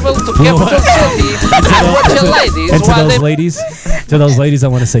 weekends, travel to You know capital what? city and watch your ladies And to while they those ladies, I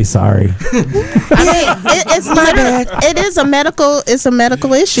want to say sorry. I mean, it's not. It is a medical. It's a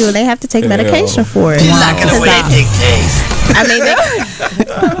medical issue, and they have to take medication for it. I mean,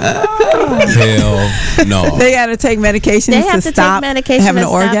 Hell no. They got to take medications they to have to stop take medication having to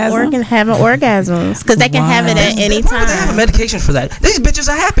an orgasm. having orgasms because they can have it at any Why would they have a time. medication for that? These bitches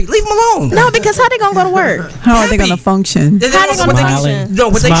are happy. Leave them alone. No, because how they gonna go to work? How are they going to function? They How they don't- gonna what function? No,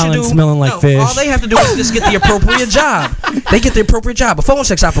 what they should Smiling, do. smelling like fish. All they have to do is just get the appropriate job. They get the appropriate job. A phone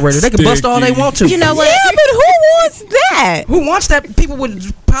sex operator. They can bust all they want to. You know what? Yeah, but who wants that? Who wants that? People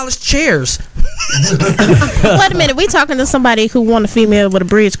with polished chairs. Wait a minute. We talking to somebody who want a female with a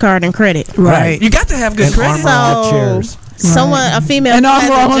bridge card and credit. Right. You got to have good And credit. armor on the chairs. A female And who I'm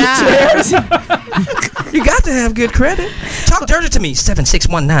has on a the job. chairs. You got to have good credit. Talk dirty to me.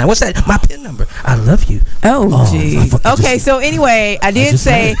 7619. What's that? My PIN number. I love you. Oh, gee. I fucking Okay, just- so anyway, I did just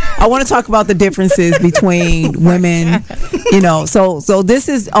say I want to talk about the differences between women. So this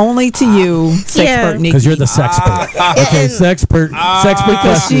is only to you, Sexpert Yeah. Nikki. Because you're the sexpert. Okay, Sexpert. Sexpert Because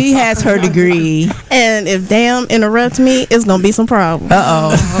question. she has her degree. And if damn interrupts me, it's gonna be some problems.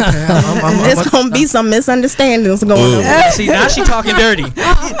 It's gonna be some misunderstandings going on. See, now she talking dirty.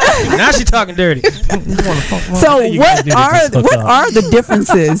 Now she talking dirty. So You guys need to just hook up. are the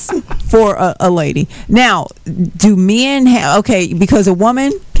differences for a lady? Now, do men have because a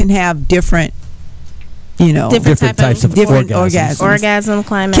woman can have different Different types of different orgasms. Orgasm,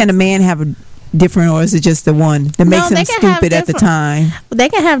 climax. Can a man have a different, or is it just the one that makes they him can have stupid at the different- time? They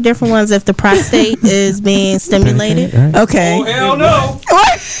can have different ones if the prostate is being stimulated. Right? Okay. Hell no.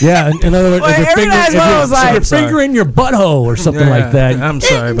 What? Yeah, in other words, Well, if your every finger, last if one your- was like- your finger in your butthole or something like that. I'm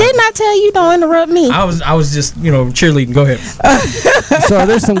sorry. Didn't I tell you don't interrupt me? I was just cheerleading. Go ahead. So are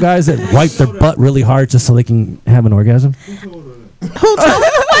there some guys that wipe their butt really hard just so they can have an orgasm? Who told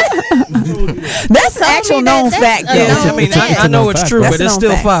That's an actual known fact, a though. known I mean, fact. I know it's true, That's but a it's known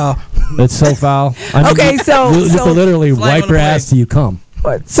still fact. foul. It's so foul. I mean, Okay, so- you so- can literally Flag wipe on your the ass play. till you come.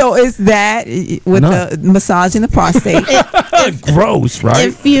 So is that with No. the massaging the prostate? Gross, right?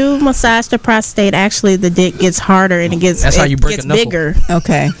 If you massage the prostate, actually the dick gets harder and it gets That's how you break gets a knuckle. bigger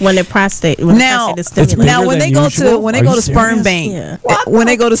Okay. when the prostate Now- prostate is It's stimulated. bigger Now when than they go usual? to when they Are go you to sperm serious? bank, Yeah. when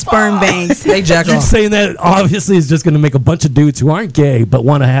they go to sperm banks, They jack You're off. saying that obviously is just going to make a bunch of dudes who aren't gay but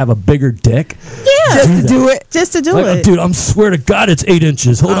want to have a bigger dick. Yeah, just to do it. just to do Like, it. dude, I'm swear to God, it's 8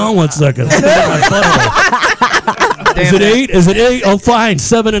 inches. Hold on one second. Look at my butthole. Is it 8? Is it 8? Oh, fine.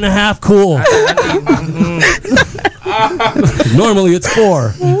 7.5. Cool. Normally it's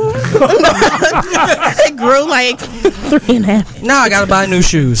 4. It grew like 3.5. Now I gotta buy new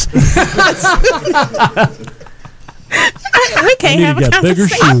shoes. We can't need have to a get bigger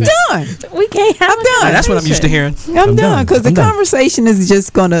conversation. shoes. Done. We can't have. I'm done. That's what I'm used to hearing. I'm done done. because the I'm done. conversation is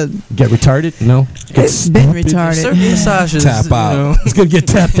just gonna. Get retarded? No. Get It's been stupid? retarded. Certain massages. Tap out. It's going to get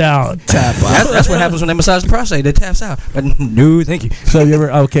tapped out. That's what happens when they massage the prostate. It taps out. But no, thank you. So you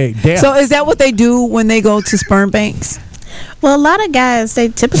ever, okay, damn. So is that what they do when they go to sperm banks? Well, a lot of guys they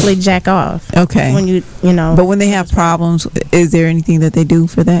typically jack off. Okay. When you know. But when they have problems, is there anything that they do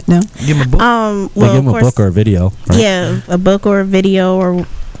for that? No. Give him a book. They well, give of them a course, book or a video. Right? yeah, a book or a video, or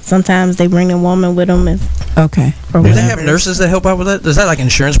sometimes they bring a woman with them. If, Okay. or Do they whatever. have nurses that help out with that? Is that like an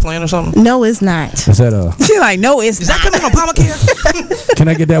insurance plan or something? No, it's not. Is that a, She's like, no, it's Is that coming on Obamacare? can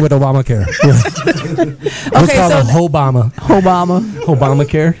I get that with Obamacare? What's Okay, called so a Obama.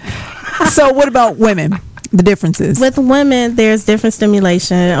 Obamacare? So what about women? The differences. With women, there's different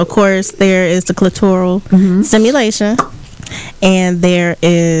stimulation. Of course, there is the clitoral stimulation, and there The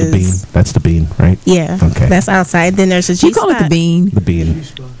is bean. That's the bean, right? yeah. Okay. That's outside. Then there's a G you call it the spot. bean. The bean.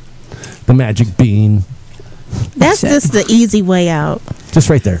 The magic bean. That's just the easy way out. Just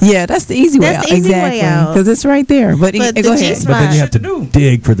right there. Yeah, that's the easy way That's out. the easy way exactly. out. Because it's right there. But, But go the ahead. G-spot- But then you have to Shit to do.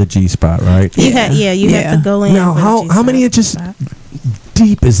 dig for the G spot, right? You Yeah. you Yeah. have to go in. Now, for the how G-spot. many inches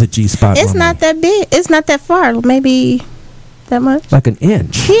deep is the G spot? It's not that big. It's not that far. Maybe that much. like an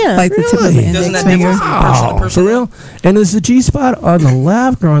inch. Yeah. Like the tip of the Really? index Doesn't that finger. differ from person to Wow, person? for real? And is the G spot on the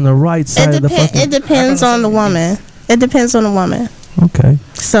left or on the right side of the It fucking? depends on the woman. It depends on the woman. Okay.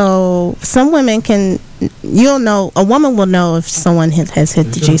 So some women can. You'll know. A woman will know if someone has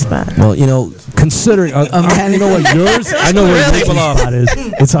hit the G spot. Well, you know, considering, you know what yours? I know where your G spot is.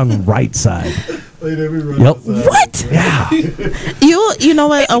 It's on the right side. Yep. What? Yeah. You know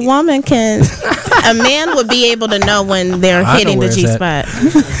what? A woman can. A man would be able to know when they're I know hitting where the it's G at.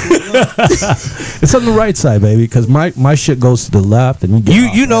 spot. It's on the right side, baby, because my shit goes to the left and you get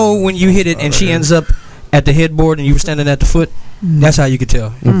off You know when you hit it and she ends up at the headboard and you were standing at the foot? That's how you could tell.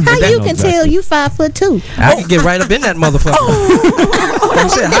 How you can tell you 5'2"? I could get right up in that motherfucker. Like you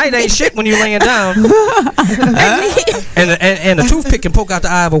said, height ain't shit when you laying down. And a toothpick can poke out the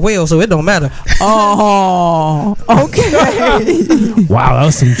eye of a whale, so it don't matter. Oh, okay. Wow, that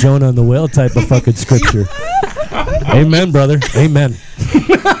was some Jonah and the whale type of fucking scripture. Amen, brother. Amen.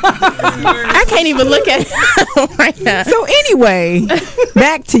 I can't even look at it right now. So anyway,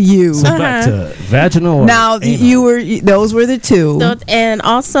 back to you. So back to vaginal. Or Now anal? those were the two. So, and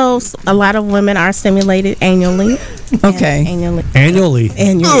also, a lot of women are stimulated annually. Okay. Annually. Annually.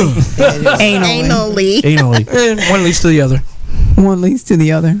 Annually. Anally. Anally. And one leads to the other. One leads to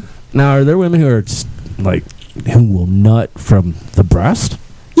the other. Now, are there women who are like who will nut from the breast?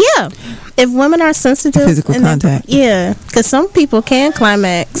 Yeah. If women are sensitive. Physical and contact. Yeah. Because some people can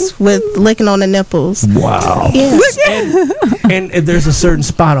climax with licking on the nipples. Wow. Yeah. And there's a certain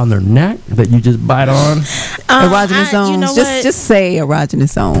spot on their neck that you just bite on. Erogenous zones. You know what? Just say erogenous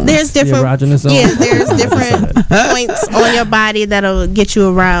zones. There's different. erogenous zone? Yeah, there's different points on your body that'll get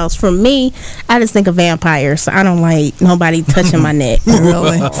you aroused. For me, I just think of vampires. I don't like nobody touching my neck.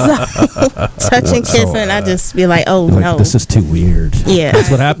 Really? So, touching, kissing, I just be like, oh Like, no. this is too weird. Yeah. That's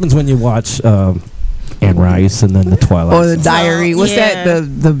what happens when you watch Anne Rice and then the Twilight. Or the diary. What's yeah. that?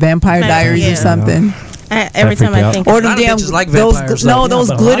 The Vampire Diaries Yeah. or something. Every time I think Or of the lot of damn bitches like those vampires, no though. those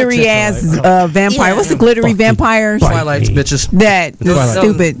Yeah, but a lot of glittery chicks ass are like, vampire. Yeah. What's the glittery Fuck vampires? you. Twilight's me. bitches. That Twilight.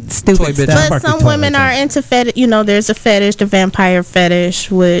 stupid Toy bitch. stuff. But Fuck some the women Twilight. are into fetish. You know, there's a fetish, the vampire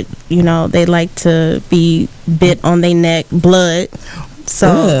fetish, with they like to be bit on their neck, blood.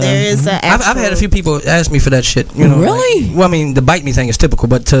 So there is a. I've had a few people ask me for that shit. You know, Really? Like, well, I mean, the bite me thing is typical,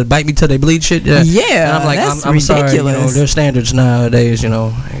 but to bite me till they bleed shit. Yeah. Yeah, And I'm like, that's I'm sorry. You know, ridiculous. there's standards nowadays. You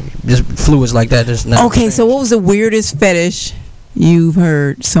know, just fluids like that. There's not. Okay, so what was the weirdest fetish you've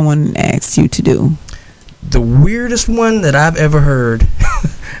heard someone asked you to do? The weirdest one that I've ever heard.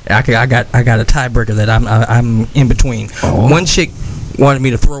 I got a tiebreaker that I'm in between. One chick wanted me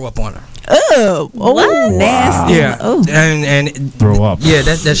to throw up on her. Oh, nasty. Yeah. Oh. And Throw up. Yeah,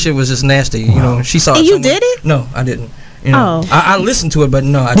 that shit was just nasty. You know, she saw it. And you somewhere. did it? No, I didn't. You know, Oh. I listened to it, but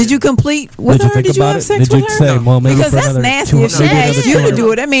no, I Did didn't. you complete with Did you her? think Did you about have it? sex Did you with her? say, well, maybe Because for that's another nasty. If she 200 asked you to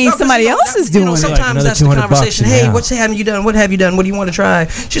do it, that means No, 'cause somebody you know, else is you know, doing it. sometimes another that's the 200 bucks, conversation. yeah. Hey, what have you done? What have you done? What do you want to try?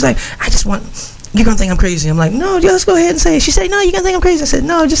 She's like, I just want. You're gonna think I'm crazy. I'm like, no, just go ahead and say it. She said, no, you're gonna think I'm crazy. I said,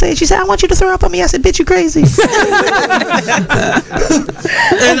 no, just say it. She said, I want you to throw up on me. I said, bitch, you crazy.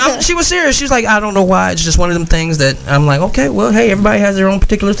 And she was serious. She was like, I don't know why. It's just one of them things that I'm like, okay, well, hey, everybody has their own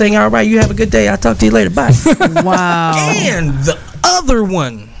particular thing. All right, you have a good day. I'll talk to you later. Bye. Wow. And the other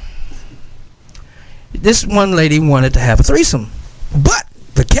one, this one lady wanted to have a threesome, but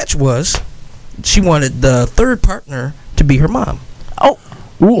the catch was she wanted the third partner to be her mom.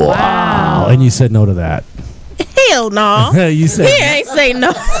 Wow. And you said no to that. Hell no. You said He ain't say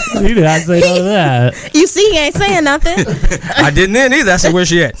no. you did not say no to that. You see, he ain't saying nothing. I didn't then either. I said, where's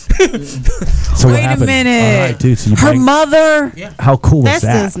she at? So what Wait a happened? minute. All right, dude. So you Her banged- mother. How cool was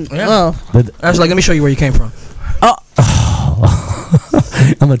That's that? just. Yeah. Oh. I was like, let me show you where you came from.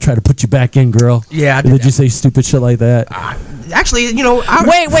 I'm gonna try to put you back in, girl. Yeah, I Did you say stupid shit like that? Actually, you know,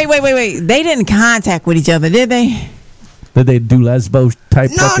 Wait. They didn't contact with each other, did they? Did they do lesbo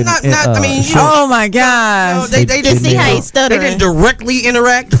type? No, fucking, not- I mean, you shit? know, Oh my no, gosh. they You didn't. see how he's They stuttering. didn't directly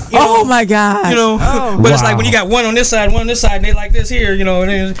interact. You Oh know, my gosh. You know, but it's like when you got one on this side, one on this side, and they like this here. You know, and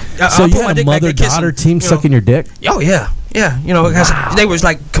then So I'll you pull my had a dick back, they kissing, mother-daughter team you know. sucking your dick? Oh yeah, you know, because they was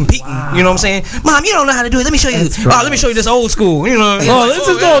like competing. You know what I'm saying? Mom, you don't know how to do it. Let me show you. Let me show you this old school. You know. Oh, this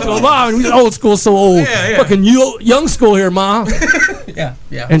is old school. Mom, we old school, so old. Yeah. Fucking young school here, mom. Yeah.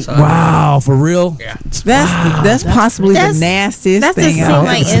 And So, wow, for real? Yeah. That's possibly That's- the nastiest That just thing. seemed out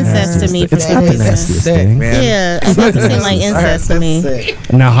like there. incest to me for It's some not the reason. nastiest thing. Yeah, it doesn't seem like incest to me.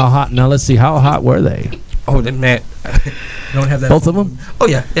 Now, how hot? Now, let's see. How hot were they? Oh, that man. Don't have that. Both of them? Oh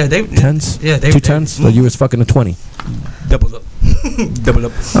yeah. They Tens? Yeah, they 2 tens? So you was fucking a 20. double up. Double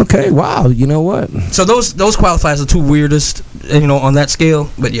up. Okay, wow. You know what? So those qualify as the two weirdest, you know, on that scale.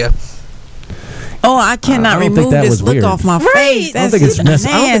 But yeah. Oh, I cannot I don't think remove that this was look weird. off my Right. face. I don't That's think it's just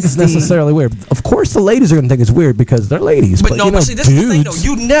I don't think it's nasty. necessarily weird. Of course, the ladies are gonna think it's weird because they're ladies. But no, you know, but see, this is the thing though. dudes.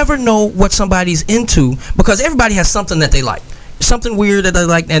 You never know what somebody's into because everybody has something that they like. Something weird that they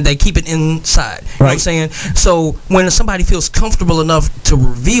like and they keep it inside. You know what I'm Right. saying? So when somebody feels comfortable enough to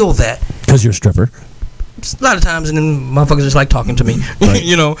reveal that, Because you're a stripper. a lot of times, and then motherfuckers just like talking to me, Right.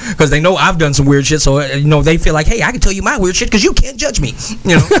 you know, because they know I've done some weird shit. So you know, they feel like, hey, I can tell you my weird shit because you can't judge me,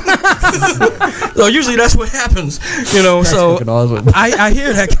 you know. So usually that's what happens, you know. So fucking awesome. I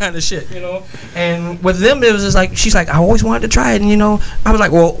hear that kind of shit, you know. And with them, it was just like she's like, I always wanted to try it, and you know, I was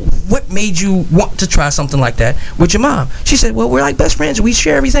like, well, what made you want to try something like that with your mom? She said, well, we're like best friends. We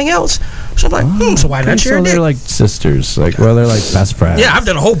share everything else. So I'm like, so why not share So a dick? they're like sisters. Like, well, they're like best friends. Yeah, I've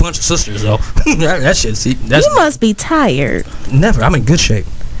done a whole bunch of sisters though. that shit, see, that's You must be tired. never. I'm in good shape.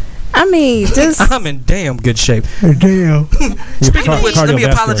 I mean, just I'm in damn good shape. Damn. Speaking of which, let me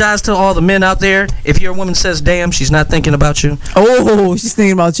apologize to all the men out there. If your woman says damn, she's not thinking about you. Oh, she's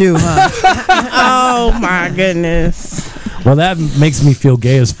thinking about you, huh? oh my goodness. Well, that makes me feel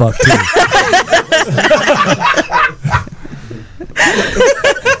gay as fuck too.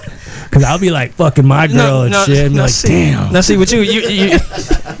 Because I'll be like fucking my girl and shit, and be like, see, damn, Now see, with you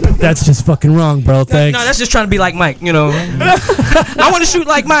that's just fucking wrong, bro. Thanks. no, that's just trying to be like Mike. You know, I want to shoot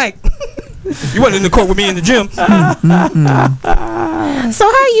like Mike. You wasn't in the court with me in the gym. So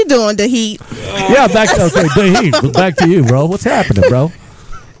how you doing, the heat? Yeah, back to you, bro. What's happening, bro?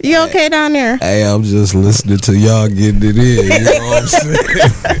 You okay down there? Hey, I'm just listening to y'all getting it in. You know what I'm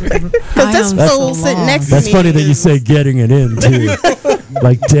saying? Because this am fool so sitting long. next to That's me. funny that you say getting it in too.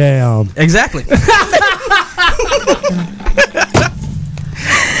 Like, damn. Exactly.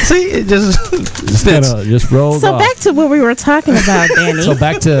 See, it just fits. Just rolls So off. back to what we were talking about, Danny. So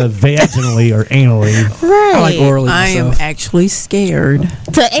back to vaginally or anally. right. I like orally I am myself. actually scared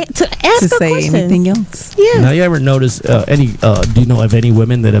to ask to a say question. anything else. Yeah. Now, you ever notice any? Do you know of any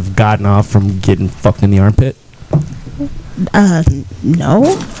women that have gotten off from getting fucked in the armpit?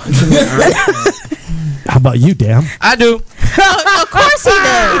 No. How about you, damn? I do. Of course he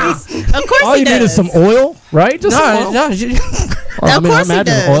does. Of course All he you does. need is some oil, right? Just some oil. No. Well, Of course he I imagine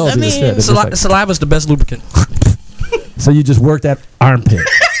does. oil is I the mean, shit. It's just like- Saliva's the best lubricant. So you just work that armpit.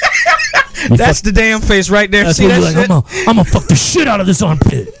 That's the damn face right there. That's See what that you're shit? like, I'm gonna fuck the shit out of this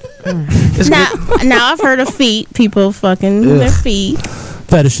armpit. Now I've heard of feet. People fucking their feet.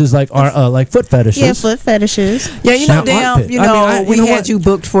 Fetishes like foot fetishes. Yeah, foot fetishes. Yeah, you know, damn, you know, we had you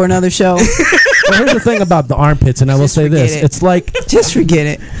booked for another show. Well, here's the thing about the armpits, and I will say this: it's like just forget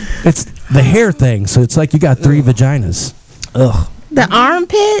it. It's the hair thing, so it's like you got 3 vaginas. Ugh. The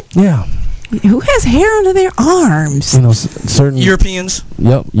armpit. Yeah. Who has hair under their arms? You know, certain Europeans.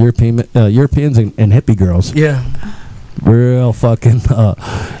 Yep, Europeans and hippie girls. Yeah. Real fucking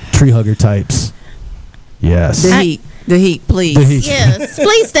tree hugger types. Yes. The heat, please. The heat. Yes,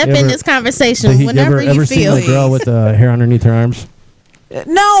 please step in this conversation whenever ever you seen feel a girl with hair underneath her arms?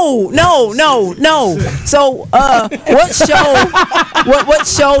 No. So, what show? What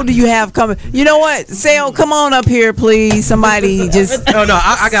show do you have coming? You know what? Sale, come on up here, please. Somebody just. No,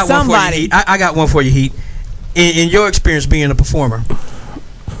 I got one for you. Heat. I got one for you, Heat. In your experience being a performer,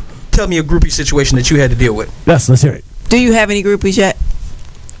 tell me a groupie situation that you had to deal with. Yes, let's hear it. Do you have any groupies yet?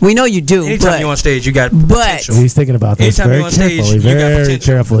 We know you do. Anytime you're on stage, you got potential. He's thinking about this Anytime very you're on stage, carefully. you got Very potential.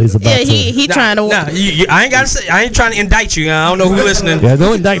 careful. He's about to. he trying to. I ain't gotta say. I ain't trying to indict you. I don't know who's listening. Yeah,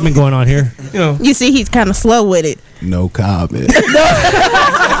 no indictment going on here. You know. You see, he's kind of slow with it. No comment.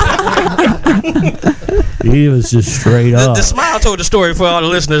 He was just straight up. The smile told the story for all the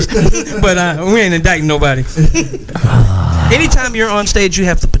listeners, but we ain't indicting nobody. Anytime you're on stage, you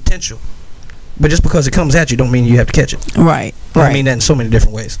have the potential, but just because it comes at you, don't mean you have to catch it. Right. I mean that in so many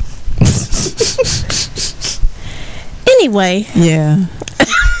different ways. Anyway. Yeah.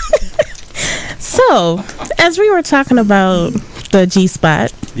 So, as we were talking about the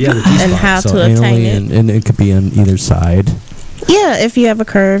G-spot, Yeah, the G-spot. and how So to obtain anally, it. and it could be on either side. Yeah, if you have a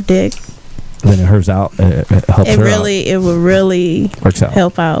curved dick, Then it helps out. It helps it her really, it will really Works out.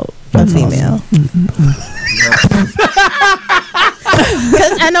 help out a female.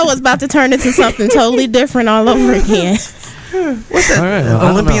 Because I know it's about to turn into something totally different all over again. What's that? All right, well, I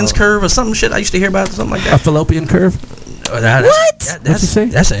don't Olympian's know. curve or something shit I used to hear about, something like A that. fallopian curve? What? What'd you say?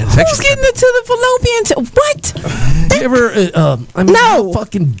 That's an infection. Who's getting into the fallopian? What? You ever? I mean, No. how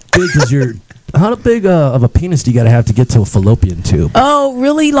fucking big is your? How big of a penis do you got to have to get to a fallopian tube? Oh,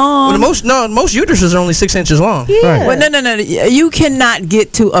 really long? Well, most uteruses are only 6 inches long. Yeah. Well, no. You cannot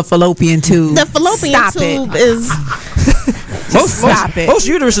get to a fallopian tube. The fallopian Stop tube it. is. Stop it. Most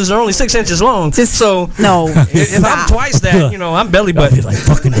uteruses are only 6 inches long. Just so no. if I'm twice that, I'm belly I'd button. be like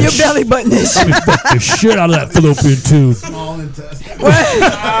fucking Your belly button is. Let me fuck the shit out of that fallopian tube.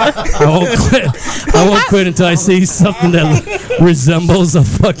 I won't quit until I see something that resembles a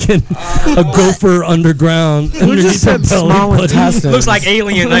fucking a gopher underground underneath her belly button. Looks like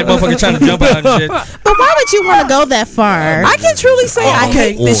alien, that motherfucker trying to jump out and shit. But why would you want to go that far? I can truly say I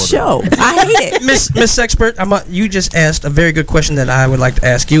hate this show. I hate it. Miss SEXPERT, you just asked a very good question that I would like to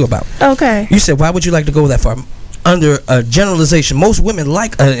ask you about. Okay. You said, why would you like to go that far? Under a generalization, most women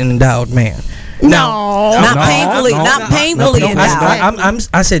like an endowed man. Now, Not painfully. Not painfully endowed.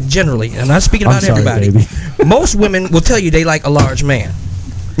 I said generally, and I'm not speaking I'm about sorry, everybody. baby. Most women will tell you they like a large man.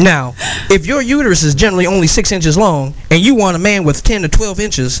 Now, if your uterus is generally only 6 inches long and you want a man with 10 to 12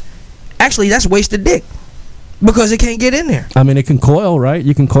 inches, actually that's wasted dick because it can't get in there. I mean, it can coil, right?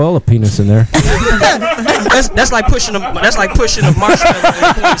 You can coil a penis in there. That's like pushing a marshmallow in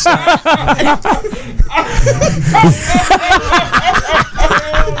a porn star.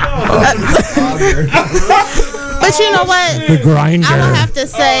 But you know what? The grinder. I would have to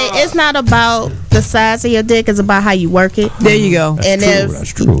say it's not about the size of your dick; it's about how you work it. There you go.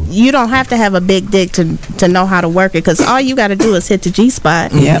 That's true. You don't have to have a big dick to know how to work it, because all you got to do is hit the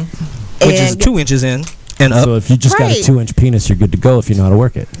G-spot. Yep. Which is 2 inches in and up. So if you just got a Right. 2-inch penis, you're good to go if you know how to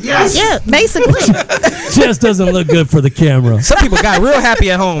work it. Yeah, basically. Just doesn't look good for the camera. Some people got real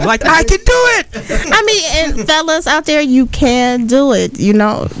happy at home, like I can do it. I mean, and fellas out there, you can do it. You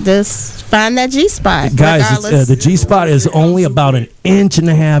know, just find that G-spot. Guys, regardless. the G-spot is only about 1.5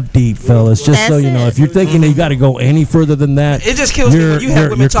 inches deep, fellas. Just so That's you know, it. if you're thinking that you got to go any further than that, It just kills me when you have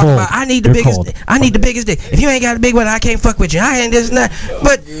women talking about I need the You're biggest cold. I need the biggest dick. If you ain't got a big one, I can't fuck with you. I ain't this and that.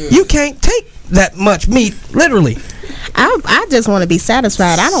 But you can't take that much meat, literally. I just want to be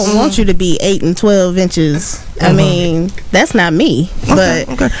satisfied. I don't want you to be 8 and 12 inches. I mean, that's not me. But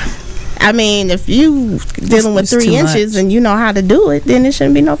I mean, if you dealing with It's 3 too inches much. and you know how to do it, then it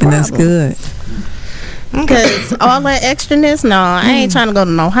shouldn't be no And problem. that's good. Because all that extraness, no, I ain't trying to go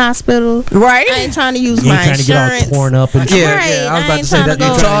to no hospital. Right? I ain't trying to use you ain't my trying to get all insurance. torn up and shit. Yeah, Right, yeah. I was I about to ain't say trying that. to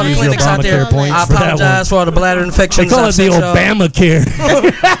go To all the use your clinics out there, Obamacare points I for that one. apologize for all the bladder infections. They call I it the sent y'all. Obamacare.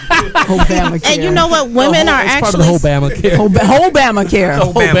 Obamacare. And you know what? Women are It's part of actually. the Obamacare. Obamacare.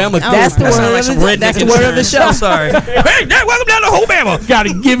 Obamacare. That's the word. That's the word of the show. I'm sorry. Hey, Dad, welcome down to Obama. Got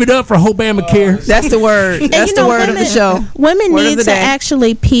to give it up for Obamacare. That's the word. And That's you the know, word of the show. Women Word of need the to day.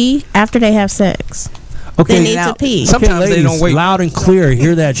 actually pee after they have sex. Okay, They need now- to pee. Sometimes okay, they ladies, don't wait. loud and clear.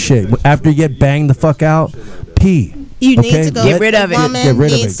 Hear that shit. After you get banged the fuck out, pee. You Okay, need to go. get rid of it. The woman Get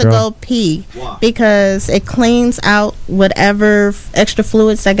rid of needs it, to girl. go pee because it cleans out whatever extra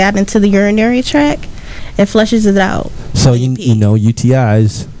fluids that got into the urinary tract. It flushes it out. So when you pee. know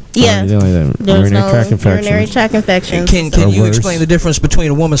UTIs. Yeah. Or anything like that. There's Urinary no tract infections. urinary tract infections. Can Or you worse. explain the difference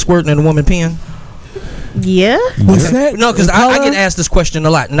between a woman squirting and a woman peeing? Yeah. What's that? No, because I get asked this question a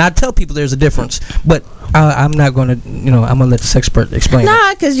lot, and I tell people there's a difference, but I'm not going to, I'm going to let the SEXPERT explain it.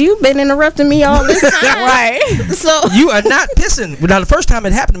 Nah, because you've been interrupting me all this time. Right. So You are not pissing. Now, the first time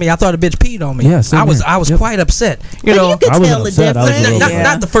it happened to me, I thought a bitch peed on me. Yeah, same I was here. Yep. quite upset. but you can I wasn't tell the upset. I was a difference. little not, bit.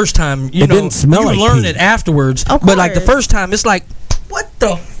 not the first time. It didn't smell you like learn pee. it afterwards. Of But like the course. first time, it's like, what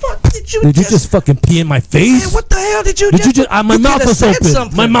the fuck did you Did you just fucking pee in my face? Man, what the hell did you Did you just? just? My you mouth coulda was said open.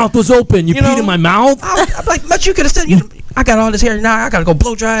 something. My mouth was open. You You peed know? in my mouth. I'm like, but you could have said, I got all this hair now. I gotta go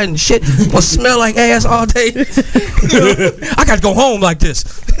blow dry and shit. Will smell like ass all day. I gotta go home like this.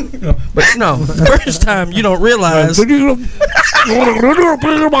 But no, first time you don't realize. Did you pee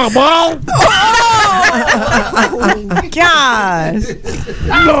in my mouth? Gosh.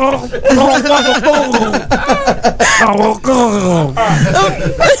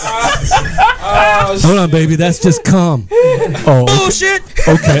 Hold on, baby. That's just cum. Oh, Bullshit.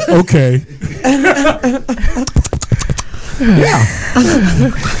 okay.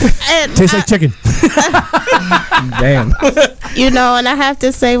 And Tastes like chicken. Damn. and I have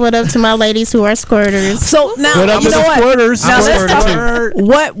to say what up to my ladies who are squirters. So now What up you to know the what? squirters? Now I'm a let's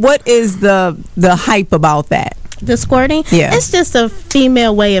talk. What is the hype about that? The squirting, Yeah. it's just a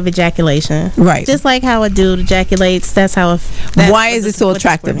female way of ejaculation. Right. Just like how a dude ejaculates, that's how. Why is it so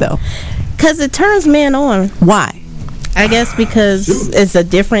attractive though? Because it turns men on. Why? I guess because it's a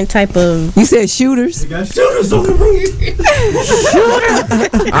different type of. You said shooters. We got shooters on the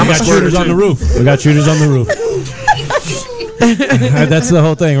roof. We got shooters on the roof. That's the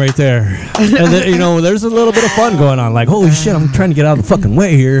whole thing right there. And then, there's a little bit of fun going on. Like, holy shit, I'm trying to get out of the fucking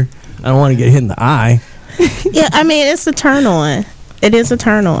way here. I don't want to get hit in the eye. Yeah, I mean, it's a turn on. It is a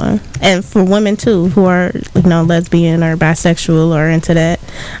turn on, and for women too who are lesbian or bisexual or into that.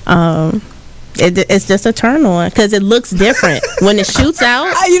 It's just a turn on because it looks different when it shoots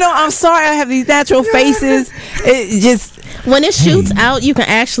out. I'm sorry. I have these natural faces. It just When it shoots out, you can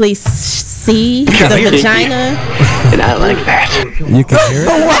actually see the vagina. And I like that. You can hear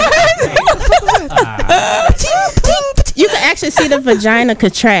it? You can actually see the vagina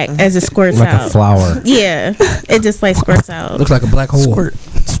contract as it squirts Like out. a flower. Yeah, it just like squirts out. Looks like a black hole.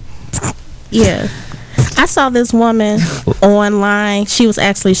 Yeah. I saw this woman online. She was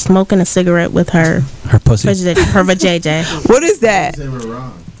actually smoking a cigarette with her pussy. her vajayjay. what is that? They were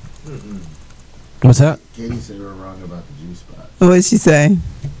wrong. What's that? Katie said we were wrong about the G spot. What did she say?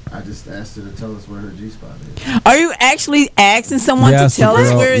 I just asked her to tell us where her G spot is. Are you actually asking someone Yes, to tell us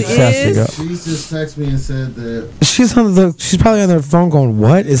girl. where it Yes, is? girl. She just texted me and said that She's probably on her phone going,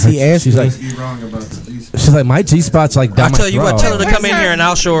 "What is he asking?" She's like, you're wrong about the G spot. she's like, my G spot's like down I'll my tell you what, throat. tell her to come in here and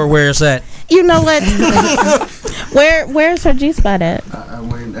I'll show her where it's at. You know what? Where's her G spot at? I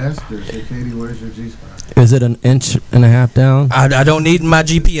went and asked her, said, Katie, where's your G spot? Is it an inch and a half down? I don't need my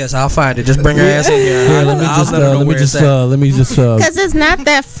GPS. I'll find it. Just bring her ass in here. Here, let me just Because it's not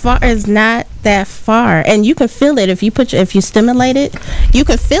that far. It's not that far, and you can feel it if you stimulate it. You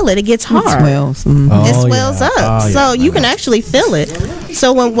can feel it. It gets hard. It swells. It swells up, so you can actually feel it.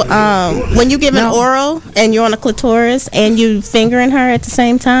 So when you give an oral and you're on a clitoris and you fingering her at the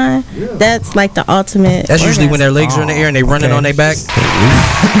same time, that's like the ultimate. That's usually when orgasm. their legs are in the air and they running on their back.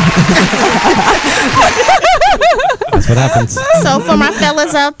 That's what happens. So for my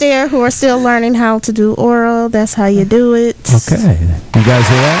fellas out there who are still learning how to do oral, that's how you do it. Okay, you guys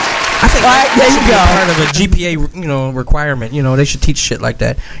hear that? I think that should be a part of a GPA, requirement. They should teach shit like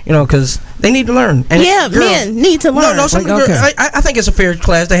that. Because they need to learn. And Yeah, men need to learn. No, some Like, okay. I think it's a fair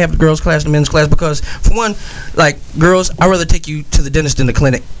class. They have the girls' class, the men's class, because for one, like girls, I'd rather take you to the dentist than the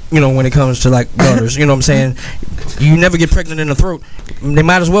clinic. When it comes to like daughters, you know what I'm saying? You never get pregnant in the throat. They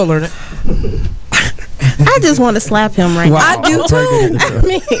might as well learn it. I just want to slap him right now. I do too. I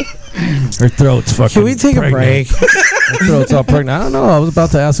mean, Her throat's fucking. Can we take pregnant. a break? Her throat's all pregnant. I don't know. I was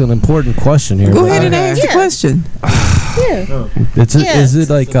about to ask an important question here. Go but ahead and ask the Yeah. question. yeah. Is it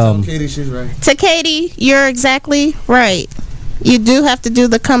like Tell Katie she's right. To Katie, you're exactly right. You do have to do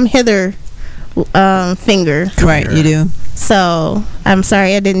the come hither finger. Right, you do. So I'm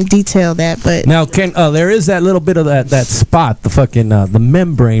sorry I didn't detail that, but Now, there is that little bit of that spot, the fucking the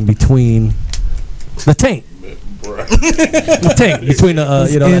membrane between the taint. The taint between the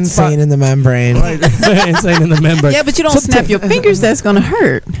you know, that spot. Insane in the membrane. Insane in the membrane. Yeah, but you don't snap your fingers. That's gonna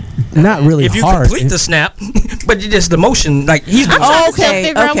hurt. Not really If you hard. complete the snap, but you just the motion, like he's I'm trying to still Okay,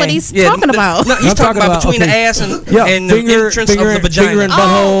 figure out what okay. he's talking about. No, he's I'm talking about between okay. the ass and, Yeah, and the entrance of the vagina. finger and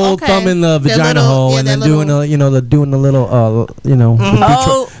butthole, Oh, okay. thumb in the The vagina little- hole, yeah, and that then doing little- the doing the little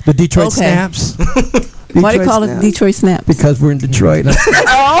the Detroit okay. snaps. Why do you call it Detroit Snap? Because we're in Detroit.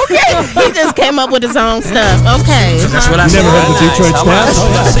 Oh, okay. He just came up with his own stuff. Okay. That's what I You said. never heard the Detroit How snaps?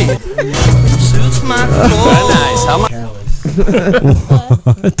 much? Let's see it. Suits my nice. How much?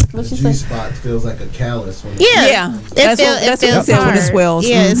 The G spot feels like a callus. When Yeah. That's what he said when it swells.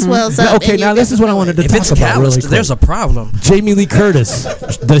 Yeah, it Mhm. swells up. Okay, and now you this is what I wanted to If talk it's about really calloused, quick. there's a problem. Jamie Lee Curtis.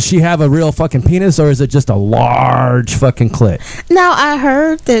 Does she have a real fucking penis, or is it just a large fucking clit? Now I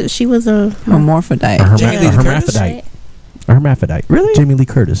heard that she was a Hermaphrodite. A Jamie Lee hermaphrodite. A hermaphrodite. Really? Jamie Lee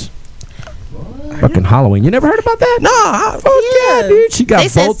Curtis. Fucking Halloween. You never heard about that? No, Yeah, dude. She got They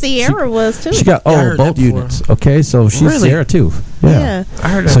said both. Sierra was too. She got Yeah, I heard both that before. units. Okay, so she's Really? Sierra too. Yeah. I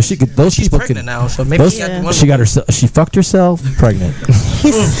heard So she could. Those she's people pregnant could. now, so maybe Those, she got one. she got herself. She fucked herself pregnant.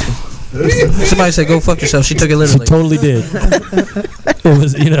 Somebody said, "Go fuck yourself." She took it She literally. totally did. It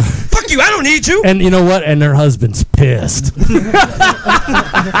was, Fuck you! I don't need you. and you know what? And her husband's pissed.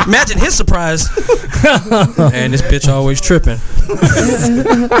 Imagine his surprise. And this bitch always tripping.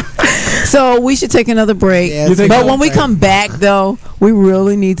 So we should take another break. Yeah, You think but so? when we come back, though, we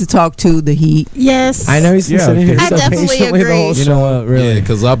really need to talk to the Heat. Yes. I know he's been Yeah, sitting here I so definitely patiently the agree. whole You show. know what? Yeah, Really.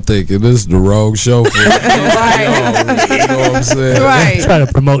 because I'm thinking this is the wrong show for you know what I'm saying? Right. Trying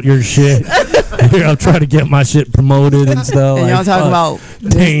to promote your shit. Here, I'm trying to get my shit promoted and stuff. And y'all talking about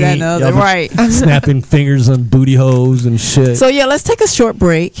this, that, and the other. Right. Snapping fingers on booty holes and shit. So, yeah, let's take a short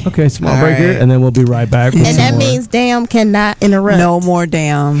break. Okay, small All break here, right. and then we'll be right back. with And some that more. means damn cannot interrupt. No more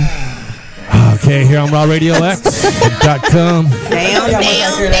damn. Okay, here on RawRadioX.com.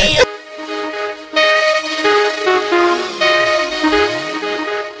 Damn.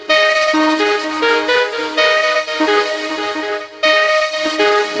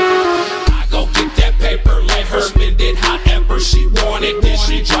 I go get that paper, let her spend it however she want it. Then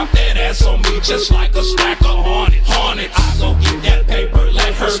she drop that ass on me just like a stack of hornets. I go get that paper,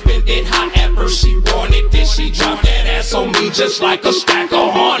 let her spend it however she want it. Then she drop that ass on me just like a stack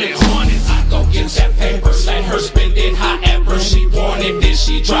of hornets. I go get that paper, let her spend it however she want it. Then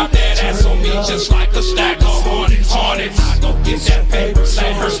she drop that ass on me just like a stack of hornets. I go get that paper,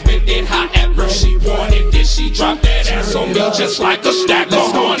 let her spend it however she want it. Then she drop that ass on me just like a stack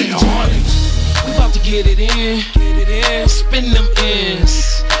of hornets. We about to get it in, spin them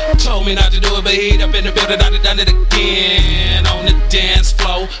ends. Told me not to do it, but heat up in the building, I done it again. On the dance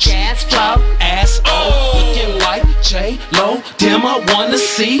floor, ass looking like J-Lo. Damn, I wanna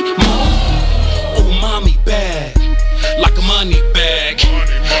see more. Oh, mommy bad, like a money bag.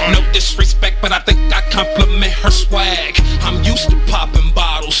 No disrespect, but I think I compliment her swag. I'm used to popping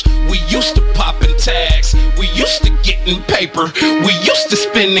bottles, we used to popping tags, we used to getting paper, we used to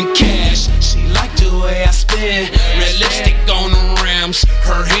spending cash. She liked the way I spin, realistic on the rims.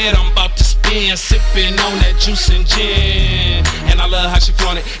 Her head I'm about to spin, sipping on that juice and gin. And I love how she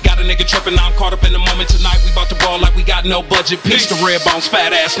flaunt it. Got a nigga tripping, now I'm caught up in the moment. Tonight we about to ball like we got no budget. Piece the red bones,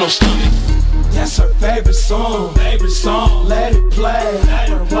 fat ass, no stomach. That's her favorite song, let it play,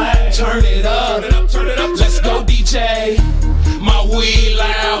 turn it up, let's go DJ. My weed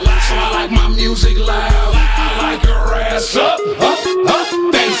loud, so I like my music loud. I like her ass up,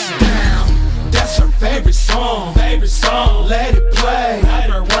 bass down. That's her favorite song, let it play,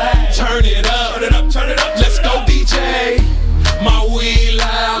 turn it up, let's go DJ. My weed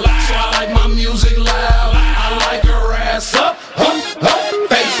loud, so I like my music loud. I like her ass up,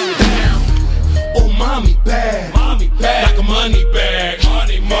 bass down. Oh, mommy bad, like a money bag.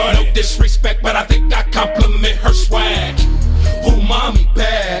 No disrespect, but I think I compliment her swag. Oh, mommy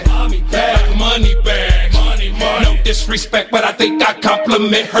bad, like a money bag. No disrespect, but I think I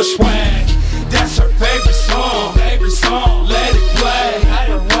compliment her swag. That's her favorite song, let it play,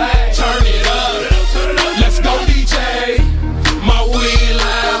 turn it up, let's go DJ. My weed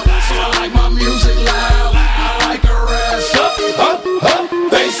loud, so I like my music loud. I like her ass up,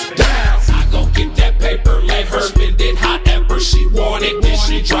 face down. I go get that paper, let her spend it however she want it. Then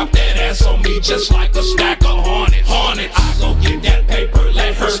she drop that ass on me just like a stack of hornets. I go get that paper,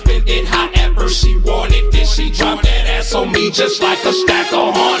 let her spend it however she want it. Then she drop that ass on me just like a stack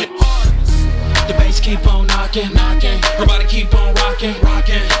of hornets. The lights keep on knocking, knocking. Her body keep on rocking,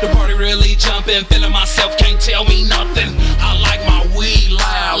 rocking. The party really jumping, feeling myself, can't tell me nothing. I like my weed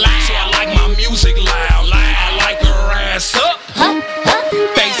loud, so I like my music loud. I like her ass up,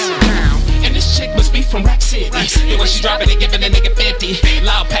 face down. And this chick must be from Rack City. The way she dropping it, giving a nigga 50.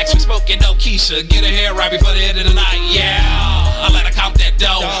 Loud packs, we smoking, no Keisha. Get her hair right before the end of the night, yeah. I let her count that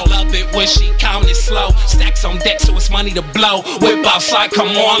dough. Love it when she count it slow. Stacks on deck, so it's money to blow. Whip outside, come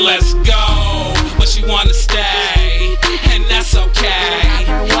on, let's go. But she wanna stay, and that's okay.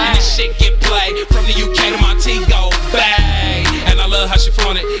 And this shit get played from the UK to Montego Bay. And I love how she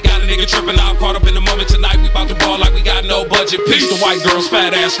flaunt it. Got a nigga tripping out, caught up in the moment tonight. We bout to ball like we got no budget. Pitch the white girl's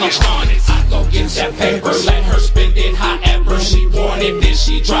fat ass, no starnets. I go get that paper, let her spend it however she want it. Then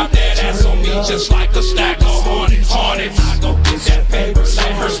she drop that ass on me just like a stack of hornets. I go get that paper,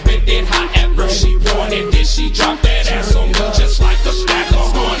 let her spend it however she want it. Then she drop that ass on me just like a stack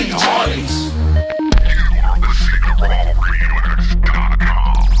of hornets.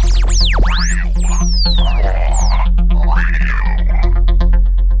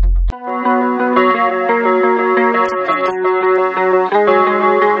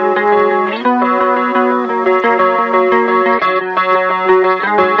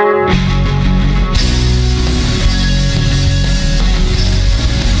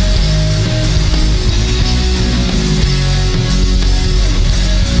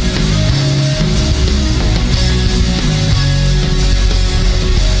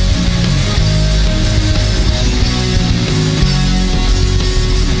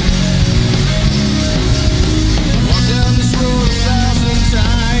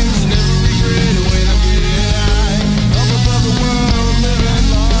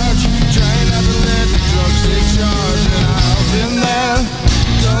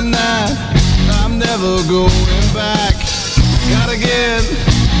 Going back, gotta get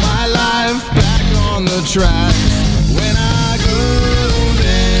my life back on the tracks. When I go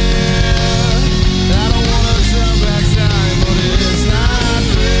there, I don't wanna turn back time, but it's not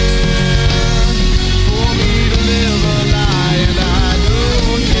fair for me to live a lie, and I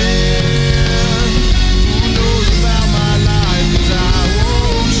don't care who knows about my life, 'cause I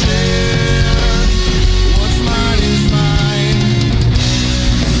won't share. What's mine is mine.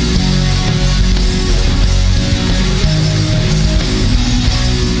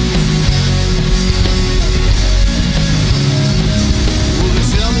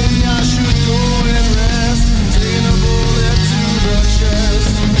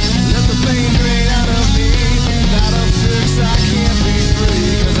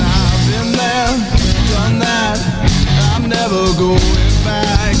 Never going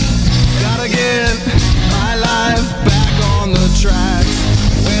back. Gotta get my life back on the tracks.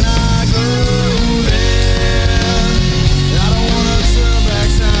 When I go there, I don't wanna turn back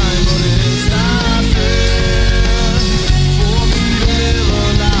time, but it's not fair for me to live a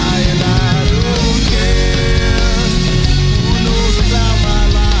lie, and I don't care who knows about my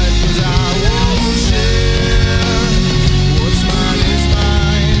life, 'cause I won't share. What's mine is mine.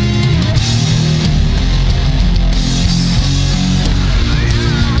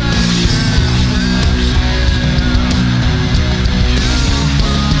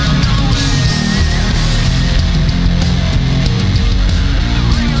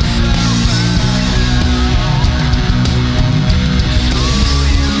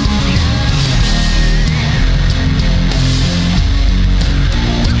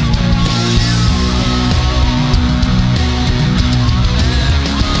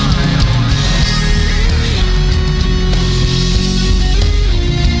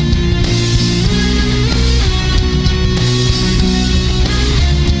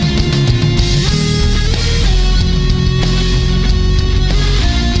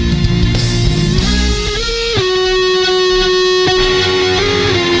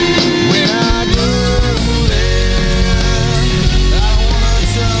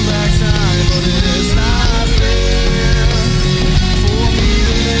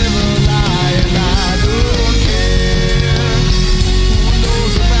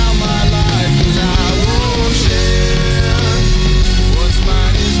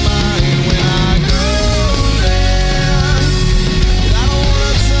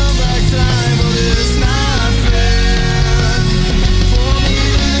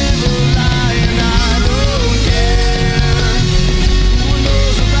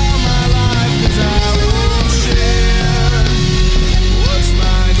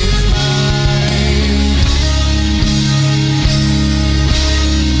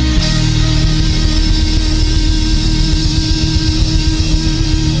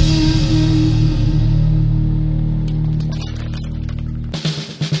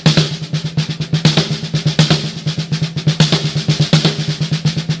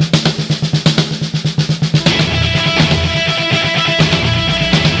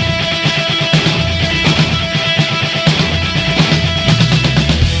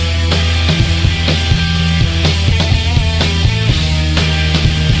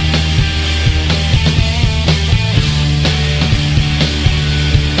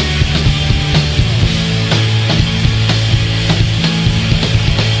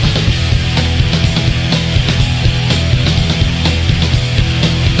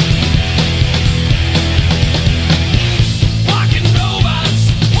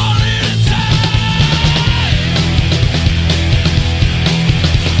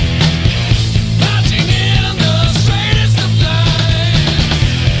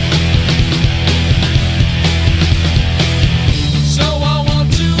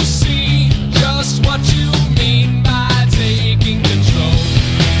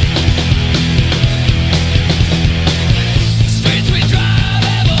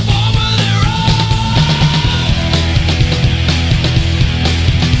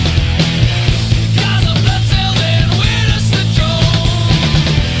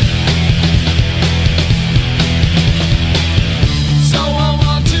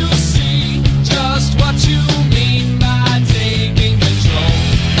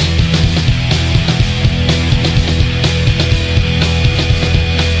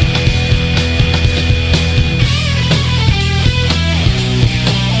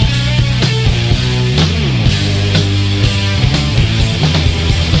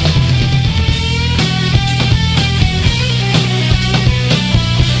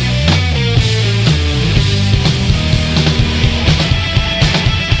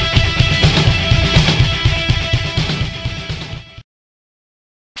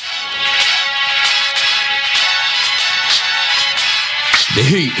 The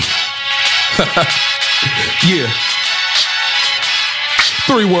heat. Yeah.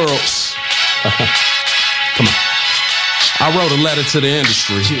 3 worlds. Come on. I wrote a letter to the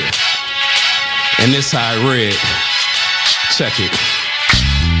industry. And this how it read. Check it.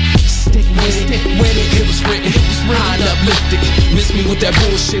 Stick with it, it was written. High and uplifted. Miss me with that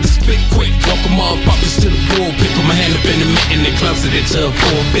bullshit, spit quick. Welcome motherfuckers to the bullpit. Put my hand up in the mitten and clumsed it to a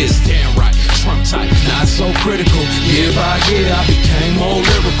full fist. Damn right, Trump type, not so critical. Year by year, I became more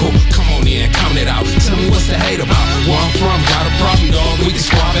lyrical. Come on in, count it out. Tell me what's the hate about. Where I'm from, got a problem, dog. We can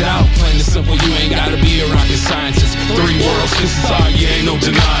swap it out. Plain and simple, you ain't gotta be a rocket scientist. 3 worlds, this is all, you ain't no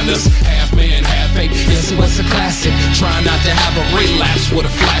denying us. Half man, half fake. Yes, it was a classic. Try not to have a relapse with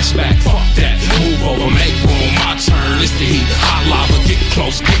a flashback. Fuck that. Move over, make room, my turn. It's the heat, hot lava, get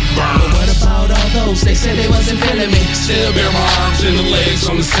close, get burned. But what about all those? They said they wasn't feeling me. Still bear my arms and the legs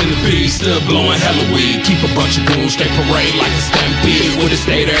on the centipede. Still blowing hella weed. Keep a bunch of goons, they parade like a stampede. With a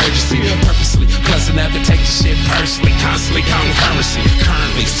state of urgency, purposely. Plus I never take the shit personally. Constantly counting currency.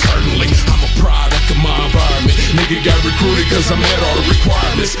 Currently, certainly, I'm a product of my environment. Nigga got recruited cause I met all the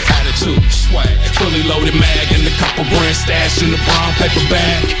requirements. Attitude, swag, fully loaded mag, and a couple grand stash in the brown paper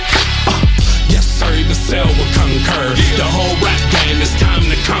bag. Yes sir, even Cell will concur. The whole rap game is time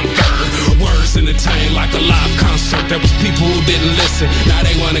to conquer. Words entertain like a live concert. There was people who didn't listen, now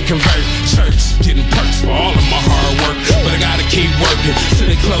they wanna convert. Church getting perks for all of my hard work, but I gotta keep working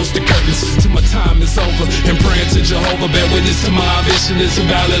till they close the curtains, till my time is over. And praying to Jehovah, bear witness to my vision is a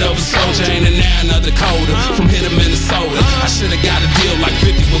ballad of a soldier. Ain't it now another coda from here to Minnesota? I should've got a deal like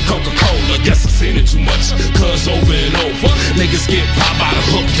 50 with Coca-Cola. Guess I seen it too much, cause over and over niggas get pop out of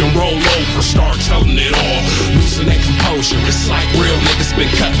hook and roll over. Start telling it all, losing their composure. It's like real niggas been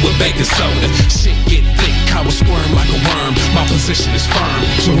cut with baking soda. Shit get thick, I will squirm like a worm. My position is firm,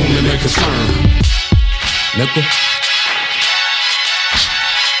 to whom it may concern. Nickel.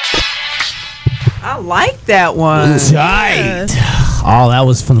 I like that one. Tight. Oh, that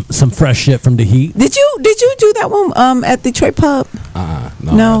was some fresh shit from the heat. Did you do that one at Detroit Pub?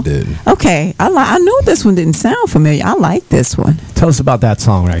 No, I didn't. Okay, I knew this one didn't sound familiar. I like this one. Tell us about that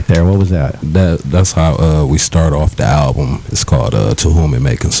song right there. What was that? That's how we start off the album. It's called To Whom It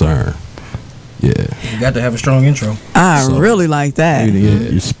May Concern. Yeah. You got to have a strong intro. I really like that.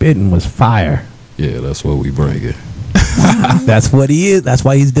 Your spitting was fire. Yeah, that's what we bring it. That's what he is. That's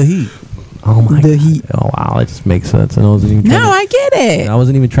why he's the heat. Oh my God. Heat. Oh wow, it just makes sense. And I wasn't even I get it. I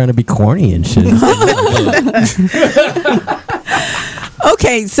wasn't even trying to be corny and shit.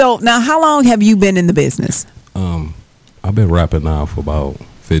 Okay, so now how long have you been in the business? I've been rapping now for about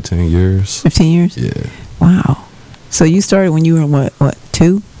 15 years. 15 years? Yeah. Wow. So you started when you were what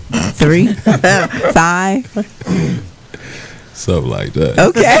 2, 3, 5? Something like that.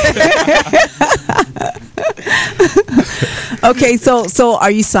 Okay. Okay, so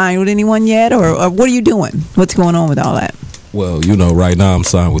are you signed with anyone yet, or what are you doing? What's going on with all that? Well, right now I'm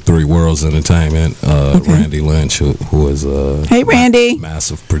signed with 3 Worlds Entertainment. Randy Lynch, who is hey Randy,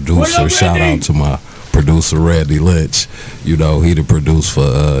 massive producer. Shout out to my producer Randy Lynch. He the produced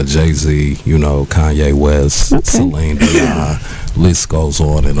for Jay-Z, Kanye West, Celine Dion. List goes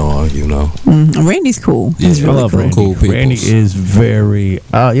on and on. Randy's cool. Yeah, He's really cool people. Randy is very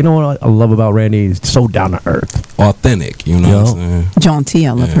you know what I love about Randy? He's so down to earth, authentic. What I'm saying? John T,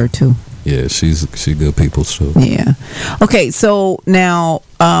 I love her too. Yeah, she good people too. Yeah. Okay, so now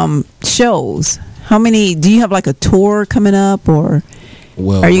shows. How many do you have, like a tour coming up, or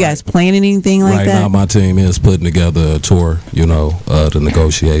are you guys planning anything like that? Right now my team is putting together a tour, the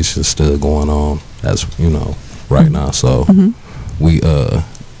negotiations still going on as right now. So we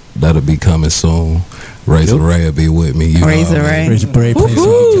that'll be coming soon. Razor Ray will be with me. Razor Ray. Razor Ray plays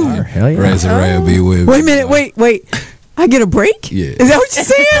guitar. Hell yeah. Razor Ray will be with me. Wait a minute, wait. I get a break? Yeah. Is that what you're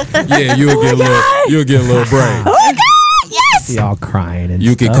saying? Yeah, you'll get a little break. Oh my God, yes! Y'all crying and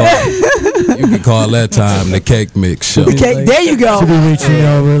you stuff. You can call that time the cake mix show. The cake, there you go. Should be reaching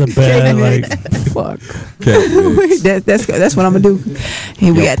over the bed like, fuck. Cake mix. That's what I'm gonna do.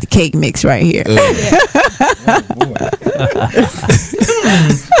 Here we got the cake mix right here.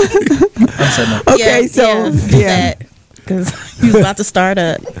 Okay, so yeah. Because he's about to start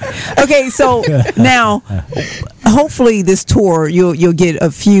up. Okay, so now, hopefully, this tour you'll get a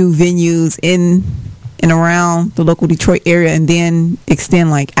few venues in and around the local Detroit area, and then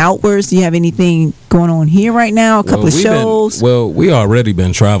extend like outwards. Do you have anything going on here right now? A couple of shows. We already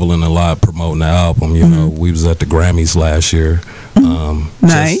been traveling a lot promoting the album. We was at the Grammys last year.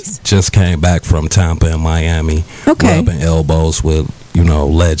 Nice. Just came back from Tampa and Miami. Okay. Rubbing elbows with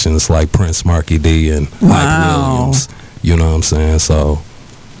legends like Prince, Marky D, and Mike Williams. You know what I'm saying? So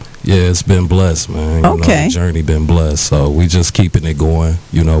Yeah, it's been blessed, man. You know, the journey been blessed. So we just keeping it going,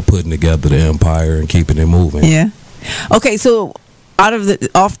 you know, putting together the empire and keeping it moving. Yeah. Okay, so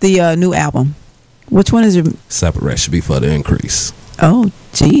off the new album, which one is your Separation Before the Increase? Oh,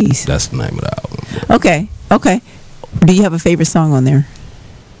 jeez. That's the name of the album. Okay. Do you have a favorite song on there?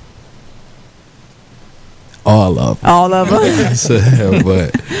 All of them. All of them.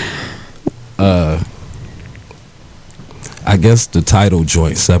 But I guess the title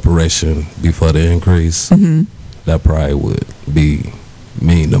joint, Separation Before the Increase, that probably would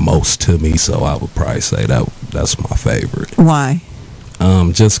mean the most to me. So I would probably say that's my favorite. Why?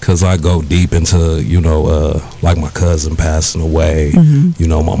 Just because I go deep into, you know, like my cousin passing away, you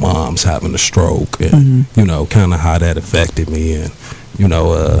know, my mom's having a stroke, and, you know, kind of how that affected me, and, you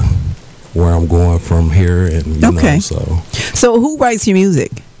know, where I'm going from here, and, you know, So who writes your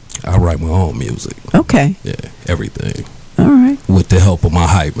music? I write my own music. Okay. Yeah, everything. All right. With the help of my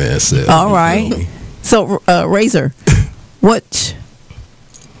hype man self. All right. So, Razor, what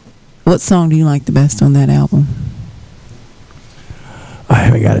song do you like the best on that album? I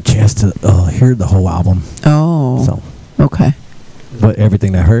haven't got a chance to hear the whole album. Oh. So. Okay. But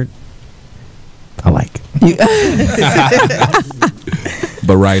everything I heard, I like.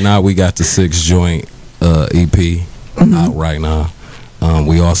 But right now we got the 6-joint EP out right now.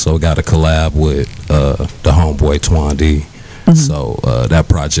 We also got a collab with the homeboy Twan D. So that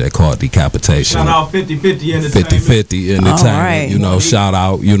project called Decapitation. Shout out 50/50 Entertainment. 50/50 Entertainment. Right. You know, shout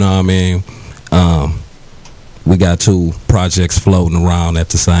out. You know what I mean? We got 2 projects floating around at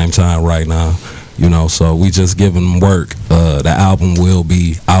the same time right now. You know, so we just giving them work. The album will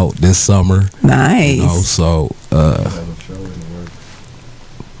be out this summer. Nice. You know, so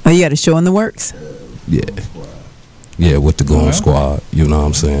you got a show in the works? Yeah, with the Goon Squad. You know what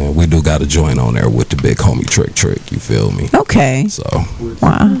I'm saying? We do got a joint on there with the big homie Trick. You feel me? Okay. So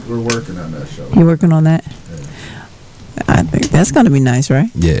wow. We're working on that show. You're working on that? I think that's gonna be nice, right?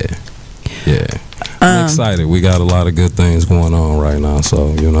 Yeah. I'm excited. We got a lot of good things going on right now,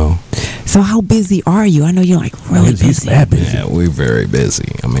 so, you know. So how busy are you? I know you're like really busy. Yeah, we're very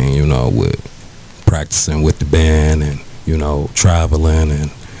busy. I mean, you know, with practicing with the band, and, you know, traveling,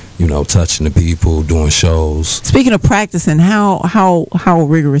 and, you know, touching the people, doing shows. Speaking of practicing, how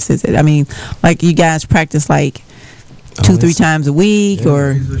rigorous is it? I mean, like, you guys practice like 2-3 times a week,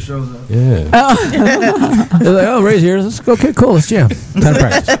 or yeah. They're like, oh, Ray's here. Let's go. Okay, cool. Let's jam. Time to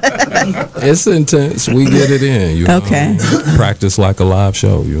practice. It's intense. We get it in. You know? Okay. Practice like a live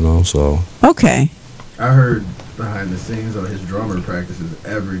show. You know, so. Okay. I heard behind the scenes on his drummer practices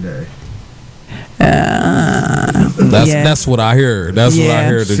every day. That's what I hear. That's what I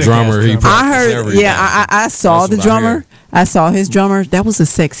hear. The drummer, he practices I heard. every day. I saw the drummer. I saw his drummer. That was a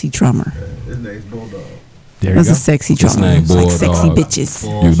sexy drummer. His name's Bulldog. That was a sexy drummer. His name like sexy bitches.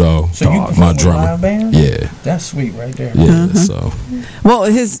 You know, So you my perform with drummer. live band? Yeah. That's sweet right there. Yeah. So. Well,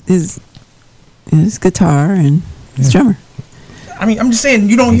 his guitar and his drummer. I mean, I'm just saying,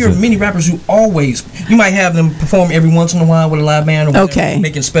 you don't hear many rappers who always. You might have them perform every once in a while with a live band, or whatever,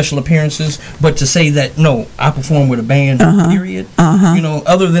 making special appearances. But to say that no, I perform with a band, period. You know,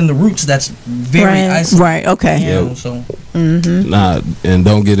 other than the roots, that's very isolated. Right. Okay. You know, so. Nah, and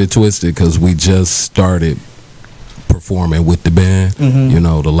don't get it twisted, because we just started performing with the band. You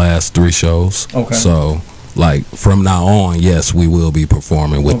know, the last 3 shows. Okay. So, like, from now on, yes, we will be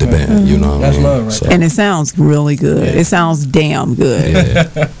performing with the band. You know what I mean? Love right there. And it sounds really good. It sounds damn good. Yeah,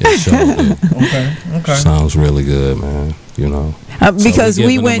 it sure Okay. Sounds really good, man. You know, because so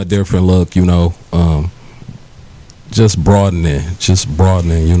we went went a different look. You know, just broadening.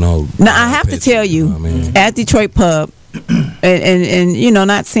 You know. Now I have to tell you, know what I mean? At Detroit Pub, and you know,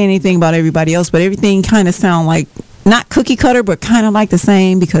 not saying anything about everybody else, but everything kind of sound like. Not cookie cutter, but kind of like the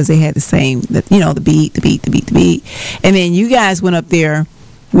same, because they had the same, you know, the beat. And then you guys went up there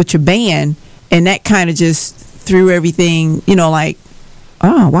with your band, and that kind of just threw everything, you know, like,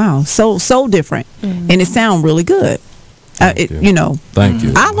 oh, wow, so different. And it sounded really good. You know. Thank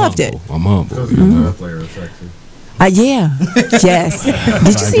you. I loved it. I'm humble. Yeah. Yes.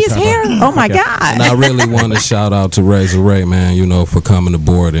 Did you see his hair? Oh, my God. And I really want to shout out to Razor Ray, man, you know, for coming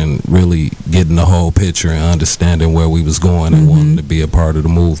aboard and really getting the whole picture and understanding where we was going and wanting to be a part of the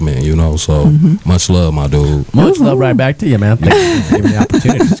movement, you know. So, much love, my dude. Much love right back to you, man. Thank you for giving me the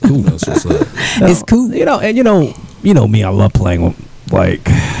opportunity. It's cool. That's what's up. It's cool. You know, and you know me, I love playing, like,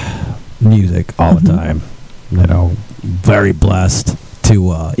 music all the time. You know, very blessed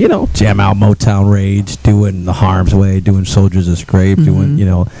to you know, jam out Motown Rage, doing The Harm's Way, doing Soldiers of Scrape, doing, you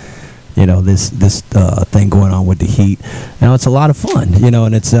know, this thing going on with the Heat. It's a lot of fun,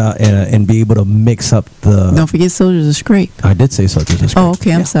 and it's and be able to mix up the. Don't forget Soldiers of Scrape. I did say Soldiers of Scrape. Oh,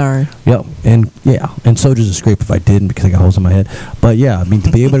 okay. I'm sorry. Yep, and Soldiers of Scrape if I didn't because I got holes in my head. But yeah, I mean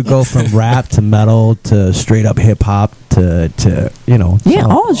to be able to go from rap to metal to straight up hip hop to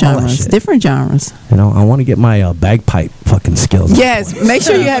all genres, different genres. I want to get my bagpipe fucking skills. Yes, make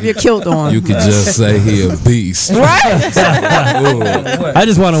sure you have your kilt on. You could just say he a beast. Right. I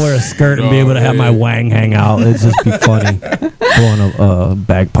just want to wear a skirt and be able to have my wang hang out. It'd just be funny blowing a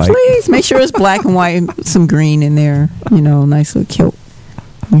bagpipe. Please make sure it's black and white and some green in there. Nice little kilt.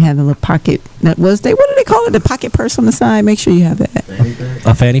 You have the little pocket. What do they call it? The pocket purse on the side. Make sure you have that.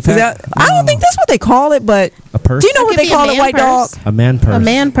 A fanny pack? I don't think that's what they call it, but a purse. Do you know what they call it, White Dog? A man purse. A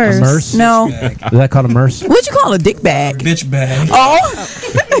man purse. A merce? No. Is that called a merce? What'd you call it? A dick bag? Bitch bag. Oh.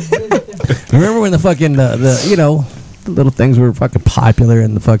 Remember when the fucking the little things were fucking popular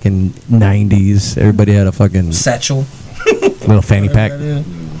in the fucking 90s? Everybody had a fucking satchel, little fanny pack.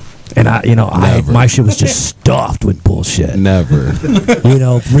 And my shit was just stuffed with bullshit. Never.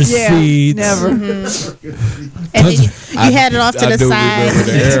 Receipts. Never. And then you had it off to the side.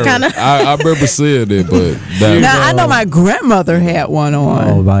 I remember seeing it, but now I know my grandmother had one on.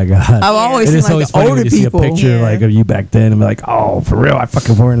 Oh my god! I've always seen like the older people. See a picture like of you back then, and be like, "Oh, for real? I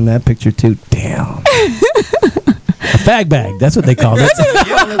fucking wore in that picture too." Damn. A fag bag. That's what they called it.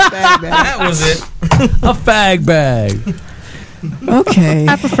 That was it. A fag bag. Okay.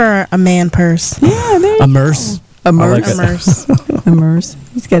 I prefer a man purse. Yeah, a merce. A merce. A merce.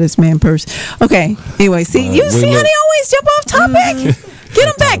 He's got his man purse. Okay. Anyway, see how they always jump off topic? Get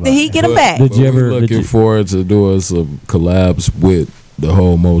them back, the Heat. Get them back. Did you ever looking forward to doing some collabs with the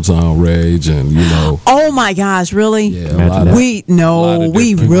whole Motown Rage and Oh my gosh, really? Yeah, we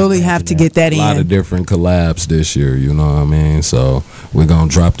really have to get that in. A lot of different collabs this year, you know what I mean? So we're gonna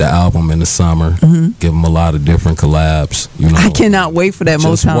drop the album in the summer. Give them a lot of different collabs. I cannot wait for that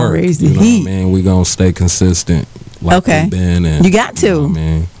Motown Rage. You know what I mean? We're gonna stay consistent like we've been. And, you got to. You know what I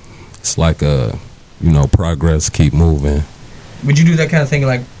mean? It's like progress, keep moving. Would you do that kind of thing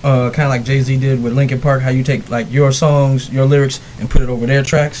kind of like Jay-Z did with Linkin Park? How you take like your songs, your lyrics, and put it over their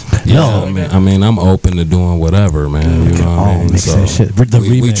tracks? Yeah, I mean, I'm open to doing whatever, man. You know what I mean? So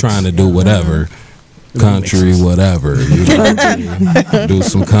we trying to do whatever, country, whatever. You know, do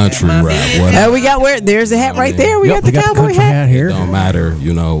some country rap. Whatever. We got there's a hat right there. We got the cowboy hat here. It don't matter.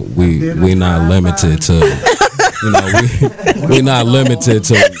 We not limited to. We're not limited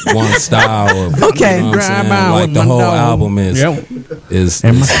to one style of like the whole album is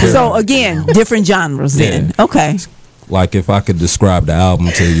so again, different genres then. Okay. Like if I could describe the album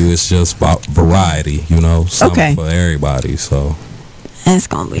to you, it's just variety, something for everybody. So that's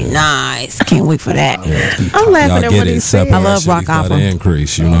gonna be nice. Can't wait for that. I'm laughing at what he's saying. I love rock opera.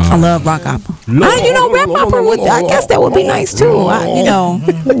 Increase, I love rock opera. Rap opera would. I guess that would be nice too.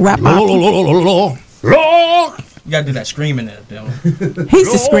 Rap opera. You gotta do that screaming there, Bill.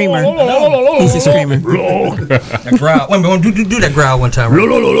 He's a screamer. He's a screamer. That growl. Wait a minute, do that growl one time.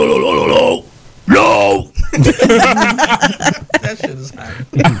 That shit is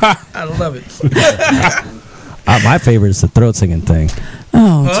hot. I love it. My favorite is the throat singing thing.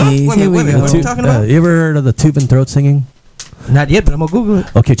 Oh, jeez. Here we go. What are you talking about? You ever heard of the tube and throat singing? Not yet, but I'm gonna Google it.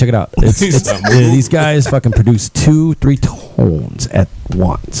 Okay, check it out. These guys fucking produce 2-3 tones at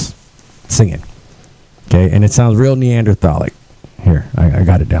once singing. Okay, and it sounds real Neanderthalic. Here, I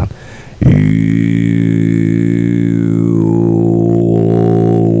got it down.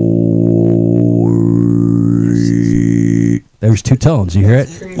 There's 2 tones. You hear it?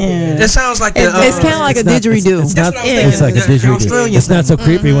 Yeah. It sounds like it's kind of like a didgeridoo. It's like a didgeridoo. It's not so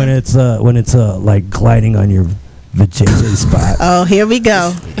creepy when it's like gliding on your vajayjay spot. Oh, here we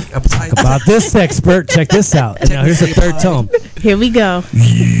go. Talk about this expert. Check this out. Now here's the 3rd tone. Here we go.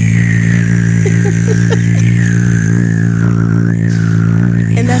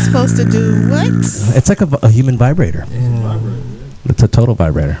 And that's supposed to do what? It's like a human vibrator. It's a total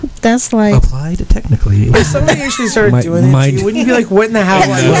vibrator. That's like applied technically. If somebody actually started doing that to you, wouldn't you be like, what in the hell?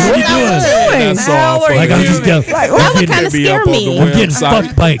 What are you doing? Like I'm just going. That would kind of scare me. I'm getting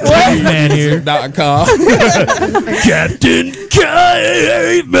fucked by a caveman here. .com. Captain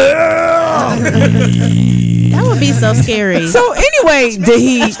Caveman. That would be so scary. So anyway,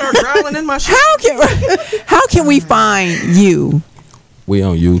 how can we find you? We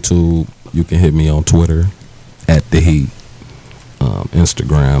on YouTube. You can hit me on Twitter at The Heat.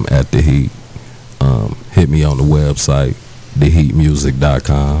 Instagram at The Heat. Hit me on the website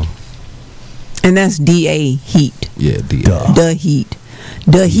theheatmusic.com. And that's DA Heat. Yeah, DA. The Heat.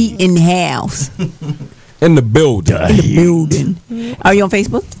 The Heat in the house. In the building. In the building. Are you on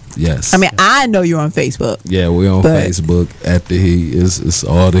Facebook? Yes. I mean, I know you're on Facebook. Yeah, we on Facebook at The Heat. It's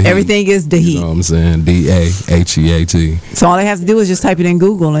all The Heat. Everything is The Heat. You know what I'm saying? DAHEAT. So all they have to do is just type it in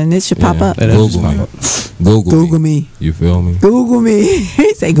Google and it should pop up. Google me. Google me. You feel me? Google me.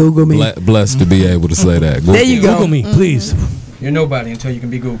 Say Google me. Blessed to be able to say that. Google there you go. Google me, please. You're nobody until you can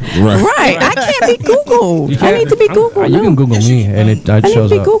be Googled. Right. I can't be Googled. I need to be Googled. You can Google me and it shows up. I need to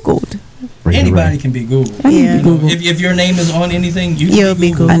be Googled. Anybody can be Googled. If your name is on anything, you'll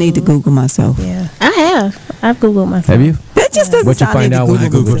be Googled. I need to Google myself. Yeah, I have. I've Googled myself. Have you? That just doesn't sound. What you find out when you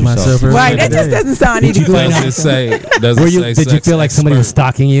Googled myself? Right. That just doesn't sound. I need to Google myself. Did you feel like somebody was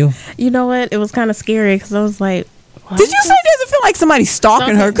stalking you? You know what? It was kind of scary because I was like, did you say it doesn't feel like somebody's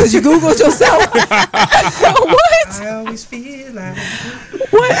stalking her because you Googled yourself? What? I always feel like.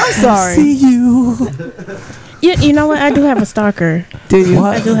 What? I'm sorry. See you. You know what? I do have a stalker. Do you?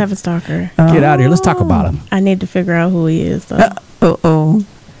 I do have a stalker. Get out of here. Let's talk about him. I need to figure out who he is, though. Oh.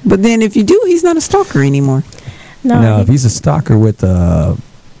 But then if you do, he's not a stalker anymore. No, if he's a stalker with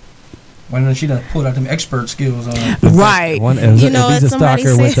Why don't she done pulled out them expert skills on? Right. If he's a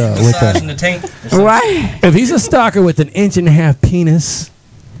stalker with the tank. Right. If he's a stalker with an 1.5 inch penis,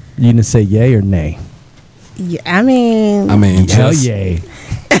 you gonna say yay or nay? Yeah, I mean, hell yay.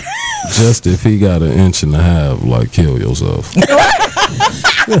 Just if he got 1.5 inches, like kill yourself. What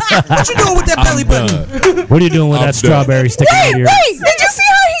you doing with that belly button? What are you doing with that strawberry sticking out of your? Wait, did you see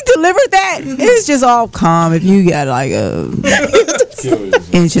how he delivered that? It's just all calm. If you got like a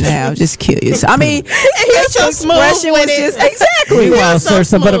 1.5 inches, just kill yourself. I mean, his expression was just exactly. Meanwhile, sir,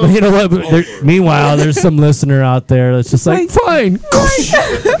 you know what? Meanwhile, there's some listener out there that's just like, fine.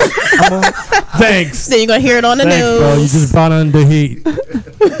 Thanks. Then you're gonna hear it on the news. Bro, you just brought on The Heat.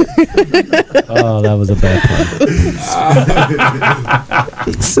 Oh, that was a bad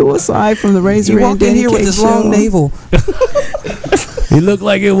plan. Suicide from the Razor and Dani here with his long navel. He looked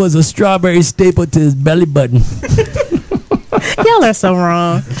like it was a strawberry staple to his belly button. Y'all are so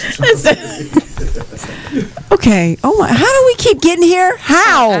wrong. Okay. Oh my! How do we keep getting here?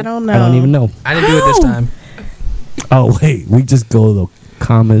 How? I don't know. I don't even know. I didn't do it this time. Oh wait, we just go to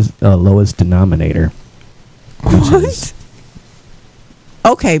the lowest denominator. What?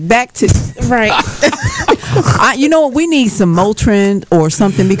 Okay, back to right. You know what? We need some Motrin or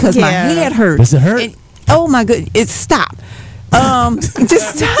something because my head hurts. Does it hurt? Oh my goodness! It's stop.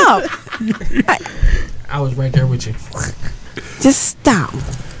 Just stop. I was right there with you. Just stop.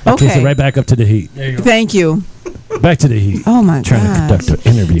 Okay, so right back up to The Heat. There you go. Thank you. Back to The Heat. Oh my god. Trying to conduct an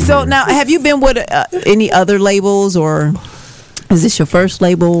interview. So here. now, have you been with any other labels, or is this your first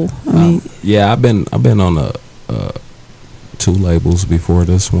label? I mean, yeah, I've been on 2 labels before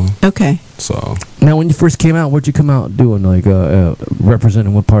this one. Okay. So now, when you first came out, what'd you come out doing? Like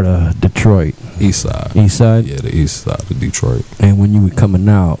representing what part of Detroit? East Side. East Side. Yeah, the East Side of Detroit. And when you were coming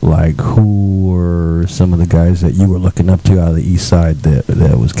out, like who were some of the guys that you were looking up to out of the East Side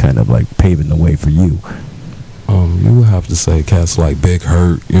that was kind of like paving the way for you? You would have to say cats like Big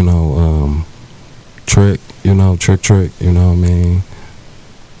Hurt, you know, Trick, you know, Trick, you know what I mean?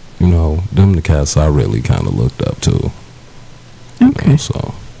 You know, them the cats I really kind of looked up to. Okay. You know,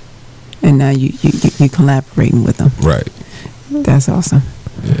 so. And now you collaborating with them. Right. That's awesome.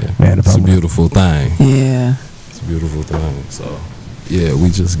 Yeah, man, it's a beautiful thing. Yeah. It's a beautiful thing. So, yeah,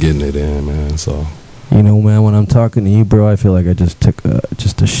 we just getting it in, man. So. You know, man, when I'm talking to you, bro, I feel like I just took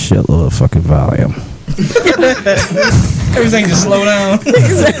just a shitload of fucking Valium. Everything just slow down.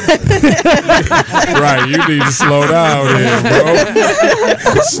 Right, you need to slow down here,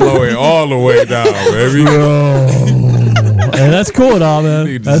 bro. Slow it all the way down, baby. Hey, that's cool and all,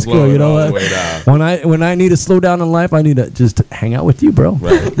 man. That's cool. You know what? When I need to slow down in life, I need to just hang out with you, bro.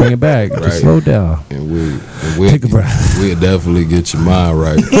 Right. Bring it back. Right. Just slow down. And we take a breath. We'll definitely get your mind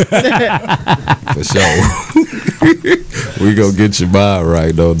right. For sure. We gonna get your mind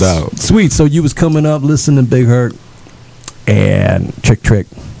right, no doubt. Sweet. So you was coming up listening to Big Hurt and Trick.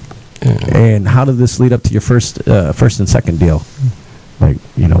 Yeah. And how did this lead up to your first and second deal? Like,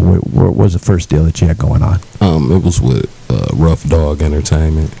 you know, what was the first deal that you had going on? It was with Rough Dog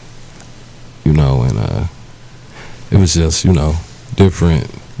Entertainment, you know, and it was just, you know, different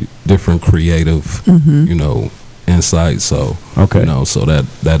creative, you know, insights. So, you know, so that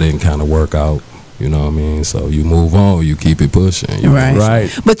didn't kind of work out. You know what I mean? So you move on, you keep it pushing. Right.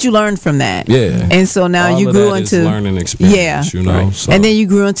 But you learned from that. Yeah. And so now all you of grew that into is learning experience, you know. Right. So. And then you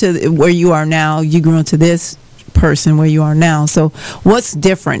grew into where you are now. You grew into this person where you are now. So what's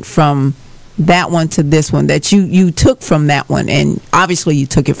different from that one to this one that you took from that one? And obviously you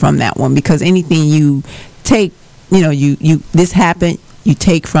took it from that one because anything you take, you know, you this happened, you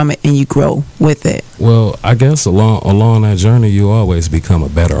take from it and you grow with it. Well, I guess along that journey, you always become a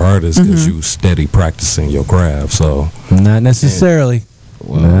better artist because you steady practicing your craft. So not necessarily.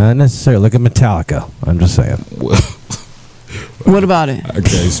 Not necessarily. Look at Metallica. I'm just saying. What about it?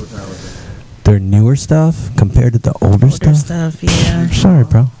 Okay. Their newer stuff compared to the older stuff. Yeah. Sorry,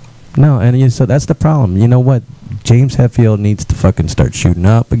 bro. No, and so that's the problem. You know what? James Hetfield needs to fucking start shooting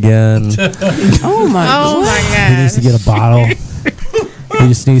up again. Oh my God. He needs to get a bottle. He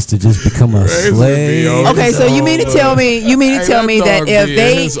just needs to just become a slave. Okay, so you mean to tell me that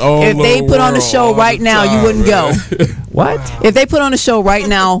if they put on a show right now, you wouldn't go? What? If they put on a show right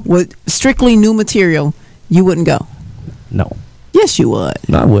now with strictly new material, you wouldn't go? No. Yes, you would.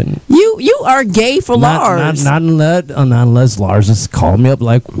 No, I wouldn't. You are gay for Lars. Not unless Lars is calling me up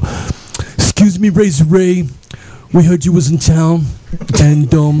like, excuse me, Razor Ray, we heard you was in town,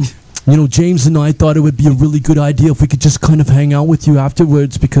 and you know, James and I thought it would be a really good idea if we could just kind of hang out with you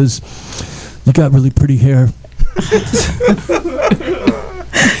afterwards because you got really pretty hair.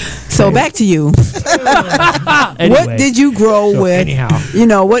 So back to you. Anyway, what did you grow with? Anyhow, you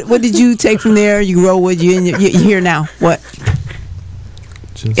know, what did you take from there? You grow with you, and you're here now. What?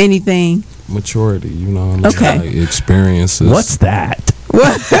 Just anything? Maturity, you know. Okay. Like experiences. What's that?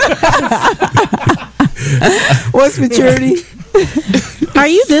 What? What's maturity? Are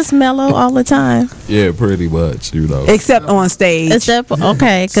you this mellow all the time? Yeah, pretty much, you know. Except on stage.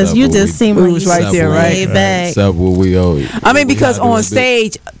 Okay, because you just seem like was right there, right? Laid back. Except what we owe. I mean, because on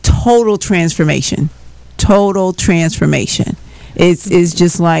stage, total transformation. It's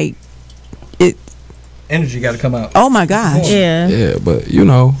just like it. Energy got to come out. Oh my gosh. Yeah, but you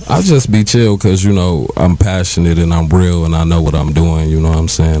know, I just be chill because you know I'm passionate and I'm real and I know what I'm doing. You know what I'm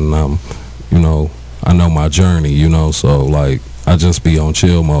saying? And you know, I know my journey. You know, so like I just be on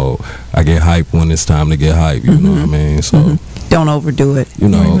chill mode. I get hyped when it's time to get hyped. You know what I mean? So don't overdo it. You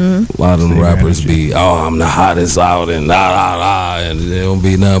know, a lot of them rappers be, oh, I'm the hottest out and and they don't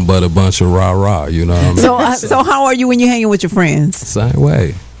be nothing but a bunch of rah. You know what I mean? So how are you when you're hanging with your friends? Same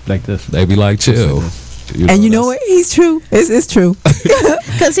way. Like this. They be like chill. You know what? He's true. It's true.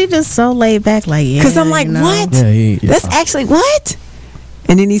 Because he just so laid back, like, yeah. Because I'm like, you know? what? Yeah, That's actually what?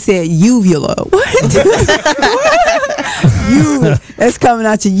 And then he said uvula. What? That's coming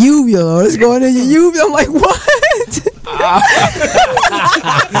out your uvula. It's going in your uvula. I'm like, what?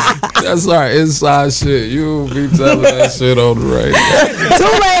 That's our inside shit. You be telling that shit on the radio.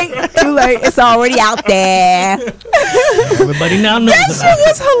 Too late. It's already out there. Everybody now knows. That shit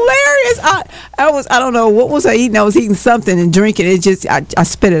was hilarious. I don't know what was I eating. I was eating something and drinking. It just I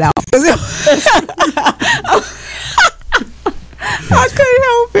spit it out. I couldn't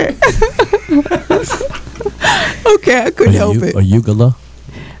help it. Okay, I couldn't help it. A uvula?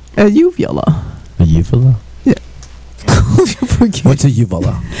 A uvula. A uvula? Yeah. What's a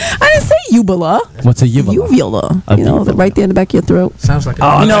uvula? I didn't say uvula. What's a uvula? Uvula. You know, right there in the back of your throat. Sounds like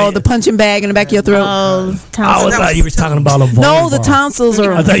the punching bag in the back of your throat. Oh, I thought you were talking about a vulva. No, the tonsils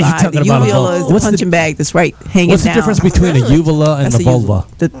are on the side. The uvula is the punching bag that's right hanging down. What's the difference between a uvula and the vulva?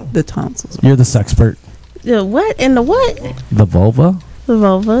 The tonsils. You're the SEXPERT. The what? And the what? The vulva? The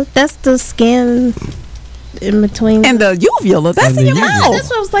vulva. That's the skin in between. And the uvula. That's in your mouth. That's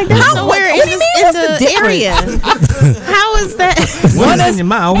what I was like. That's somewhere in the area. How is that? One is in your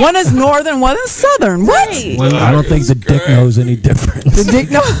mouth. One is northern, one is southern. What? I don't think the dick knows any difference. The dick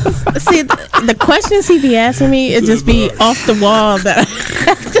knows. See, the questions he be asking me, it just be off the wall. That.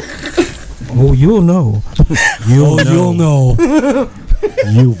 Oh, you'll know. You'll know.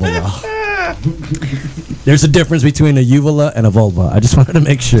 Uvula. There's a difference between a uvula and a vulva. I just wanted to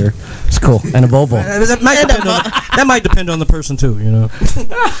make sure. It's cool. And a vulva. That might depend on the person too, you know.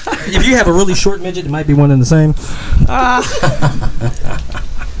 If you have a really short midget, it might be one and the same.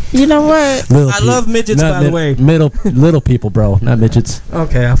 You know what? I love midgets, by the way. Little people, bro, not midgets.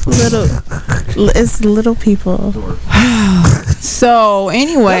 Okay, it's little people. So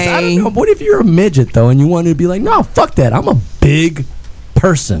anyway, I don't know, what if you're a midget though, and you wanted to be like, no, fuck that. I'm a big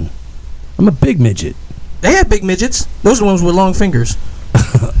person. I'm a big midget. They have big midgets. Those are the ones with long fingers.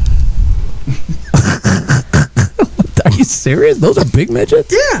 Are you serious? Those are big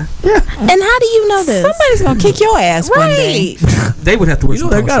midgets? Yeah. And how do you know this? Somebody's gonna kick your ass one day. They would have to wear. You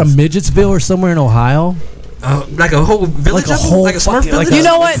know, they got a Midgetsville or somewhere in Ohio. Like a whole village, like a Smurf village. You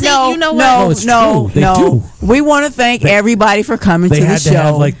know what? No. No. We want to thank everybody for coming to the show. They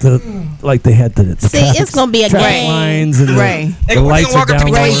have they had the see, it's gonna be a gang. Lines and Ray. The lights are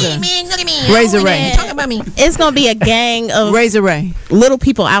down. Razor Ray. Talk about me. It's gonna be a gang of Razor Ray. Little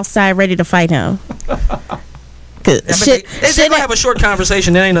people outside ready to fight him. Shit, they gonna have a short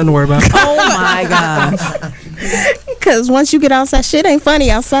conversation. There ain't nothing to worry about. Oh my gosh. Because once you get outside, shit ain't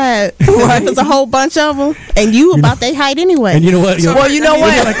funny outside. Right. There's a whole bunch of them, and you about they height anyway. And you know what? Well, you know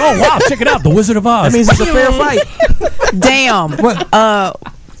what? You're like, oh wow, check it out, The Wizard of Oz. That means it's a fair fight. Damn.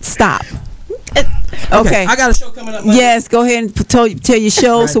 Stop. Okay. I got a show coming up. Yes, go ahead and tell your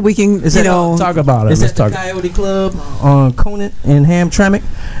show so we can, talk about it. It's at the Coyote Club on Conant in Hamtramck.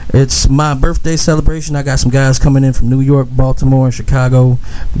 It's my birthday celebration. I got some guys coming in from New York, Baltimore, and Chicago.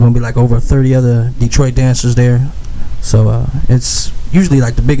 There's going to be like over 30 other Detroit dancers there. So it's usually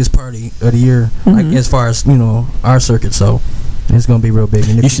like the biggest party of the year, like as far as our circuit. So it's gonna be real big.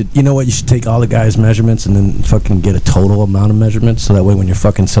 And you know what? You should take all the guys' measurements and then fucking get a total amount of measurements, so that way when you're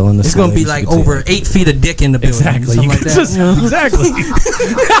fucking selling this, it's gonna be like over 8 feet of dick in the building. Exactly. Something like that. Exactly.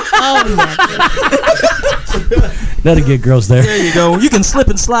 Oh my. That'll get girls there. There you go. You can slip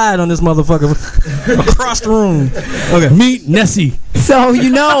and slide on this motherfucker across the room. Okay. Meet Nessie. So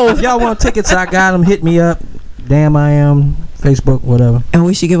if y'all want tickets, I got them. Hit me up. Damn, I am. Facebook, whatever. And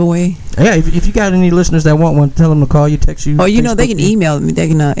we should give away. Yeah, if you got any listeners that want one, tell them to call you, text you. Or they can email me. They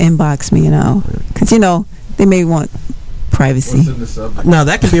can inbox me, because they may want privacy. Now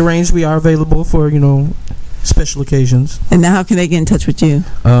that can be arranged. We are available for special occasions. And now, how can they get in touch with you?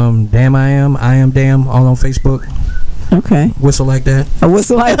 Damn, I am damn, all on Facebook. Okay. Whistle like that. A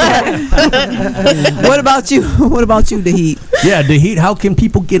whistle like that. What about you? What about you, The Heat? Yeah, The Heat. How can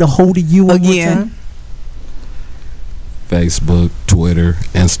people get a hold of you again? Facebook, Twitter,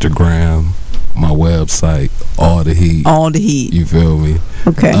 Instagram, my website, All The Heat. All The Heat. You feel me?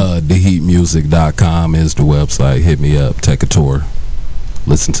 Okay. TheHeatMusic.com is the website. Hit me up. Take a tour.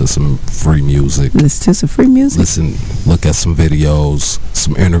 Listen to some free music. Look at some videos,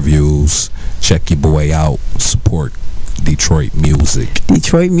 some interviews. Check your boy out. Support Detroit music. That's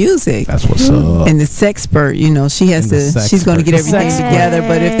what's up. And the SEXPERT, she's going to get everything together.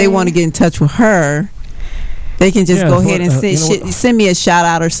 But if they want to get in touch with her, they can just go ahead and send me a shout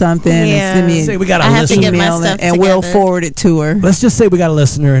out or something. Yeah. And send me say we got a listener, and we'll forward it to her. Let's just say we got a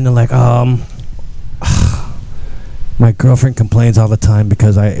listener, and they're like, my girlfriend complains all the time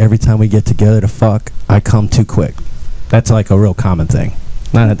because every time we get together to fuck, I come too quick. That's like a real common thing.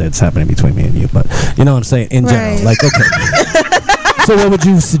 Not that that's happening between me and you, but you know what I'm saying in general. Like, okay. So what would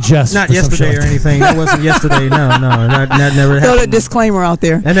you suggest? Not yesterday or anything. That wasn't yesterday. No, that never happened. Throw the disclaimer out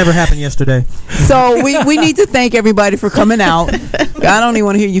there. That never happened yesterday. So we need to thank everybody for coming out. I don't even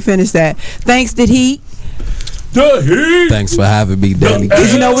want to hear you finish that. Thanks, The Heat. Thanks for having me, Dani.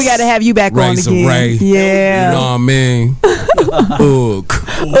 Because we got to have you back on again. Ray. Yeah. You know what I mean?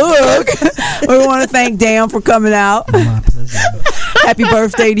 We want to thank Dan for coming out. My pleasure. Happy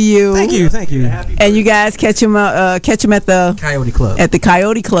birthday to you. Thank you. And you guys catch him at the Coyote Club. At the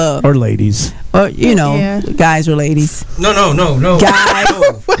Coyote Club. Or ladies. Or guys or ladies. No. Guys.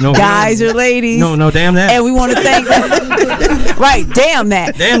 No, guys or ladies. No, damn that. And we want to thank right, damn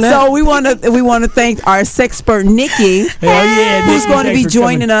that. So we want to thank our SEXPERT Nikkei. Who's going to be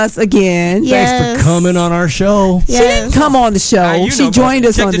joining us again. Thanks for coming on our show. She didn't come on the show. She joined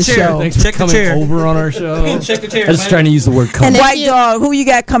us on the show. Thanks for coming over on our show. Check the chair. I'm just trying to use the word come. White Dog, who you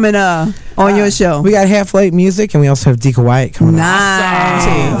got coming on your show? We got Half Light Music, and we also have Deacon Wyatt coming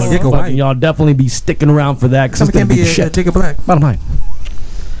Nice. Y'all definitely be sticking around for that because it's going to be shit. Take a black. Bottom line.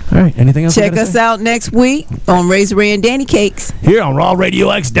 All right, anything else? Check us out next week on Razor Ray and Dani Cakes. Here on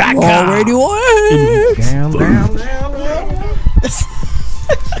RawRadioX.com. Raw Radio X. Damn. All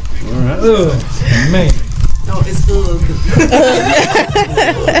right. Man. No, it's good.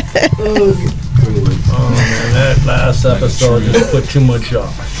 Oh man, that last episode just put too much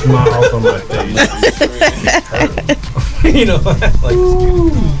smile on my face.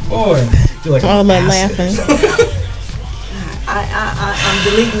 Boy, all that laughing. I'm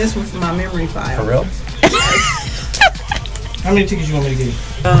deleting this one from my memory file. For real? How many tickets you want me to give you?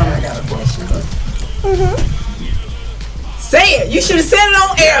 I got a question. Say it. You should have said it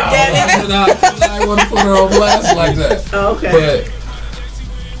on air, damn it. I want to put her on blast like that. Oh, okay.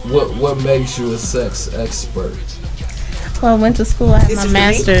 But what makes you a sex expert? Well, I went to school. I have my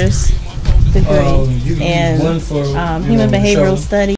master's degree in human behavioral studies.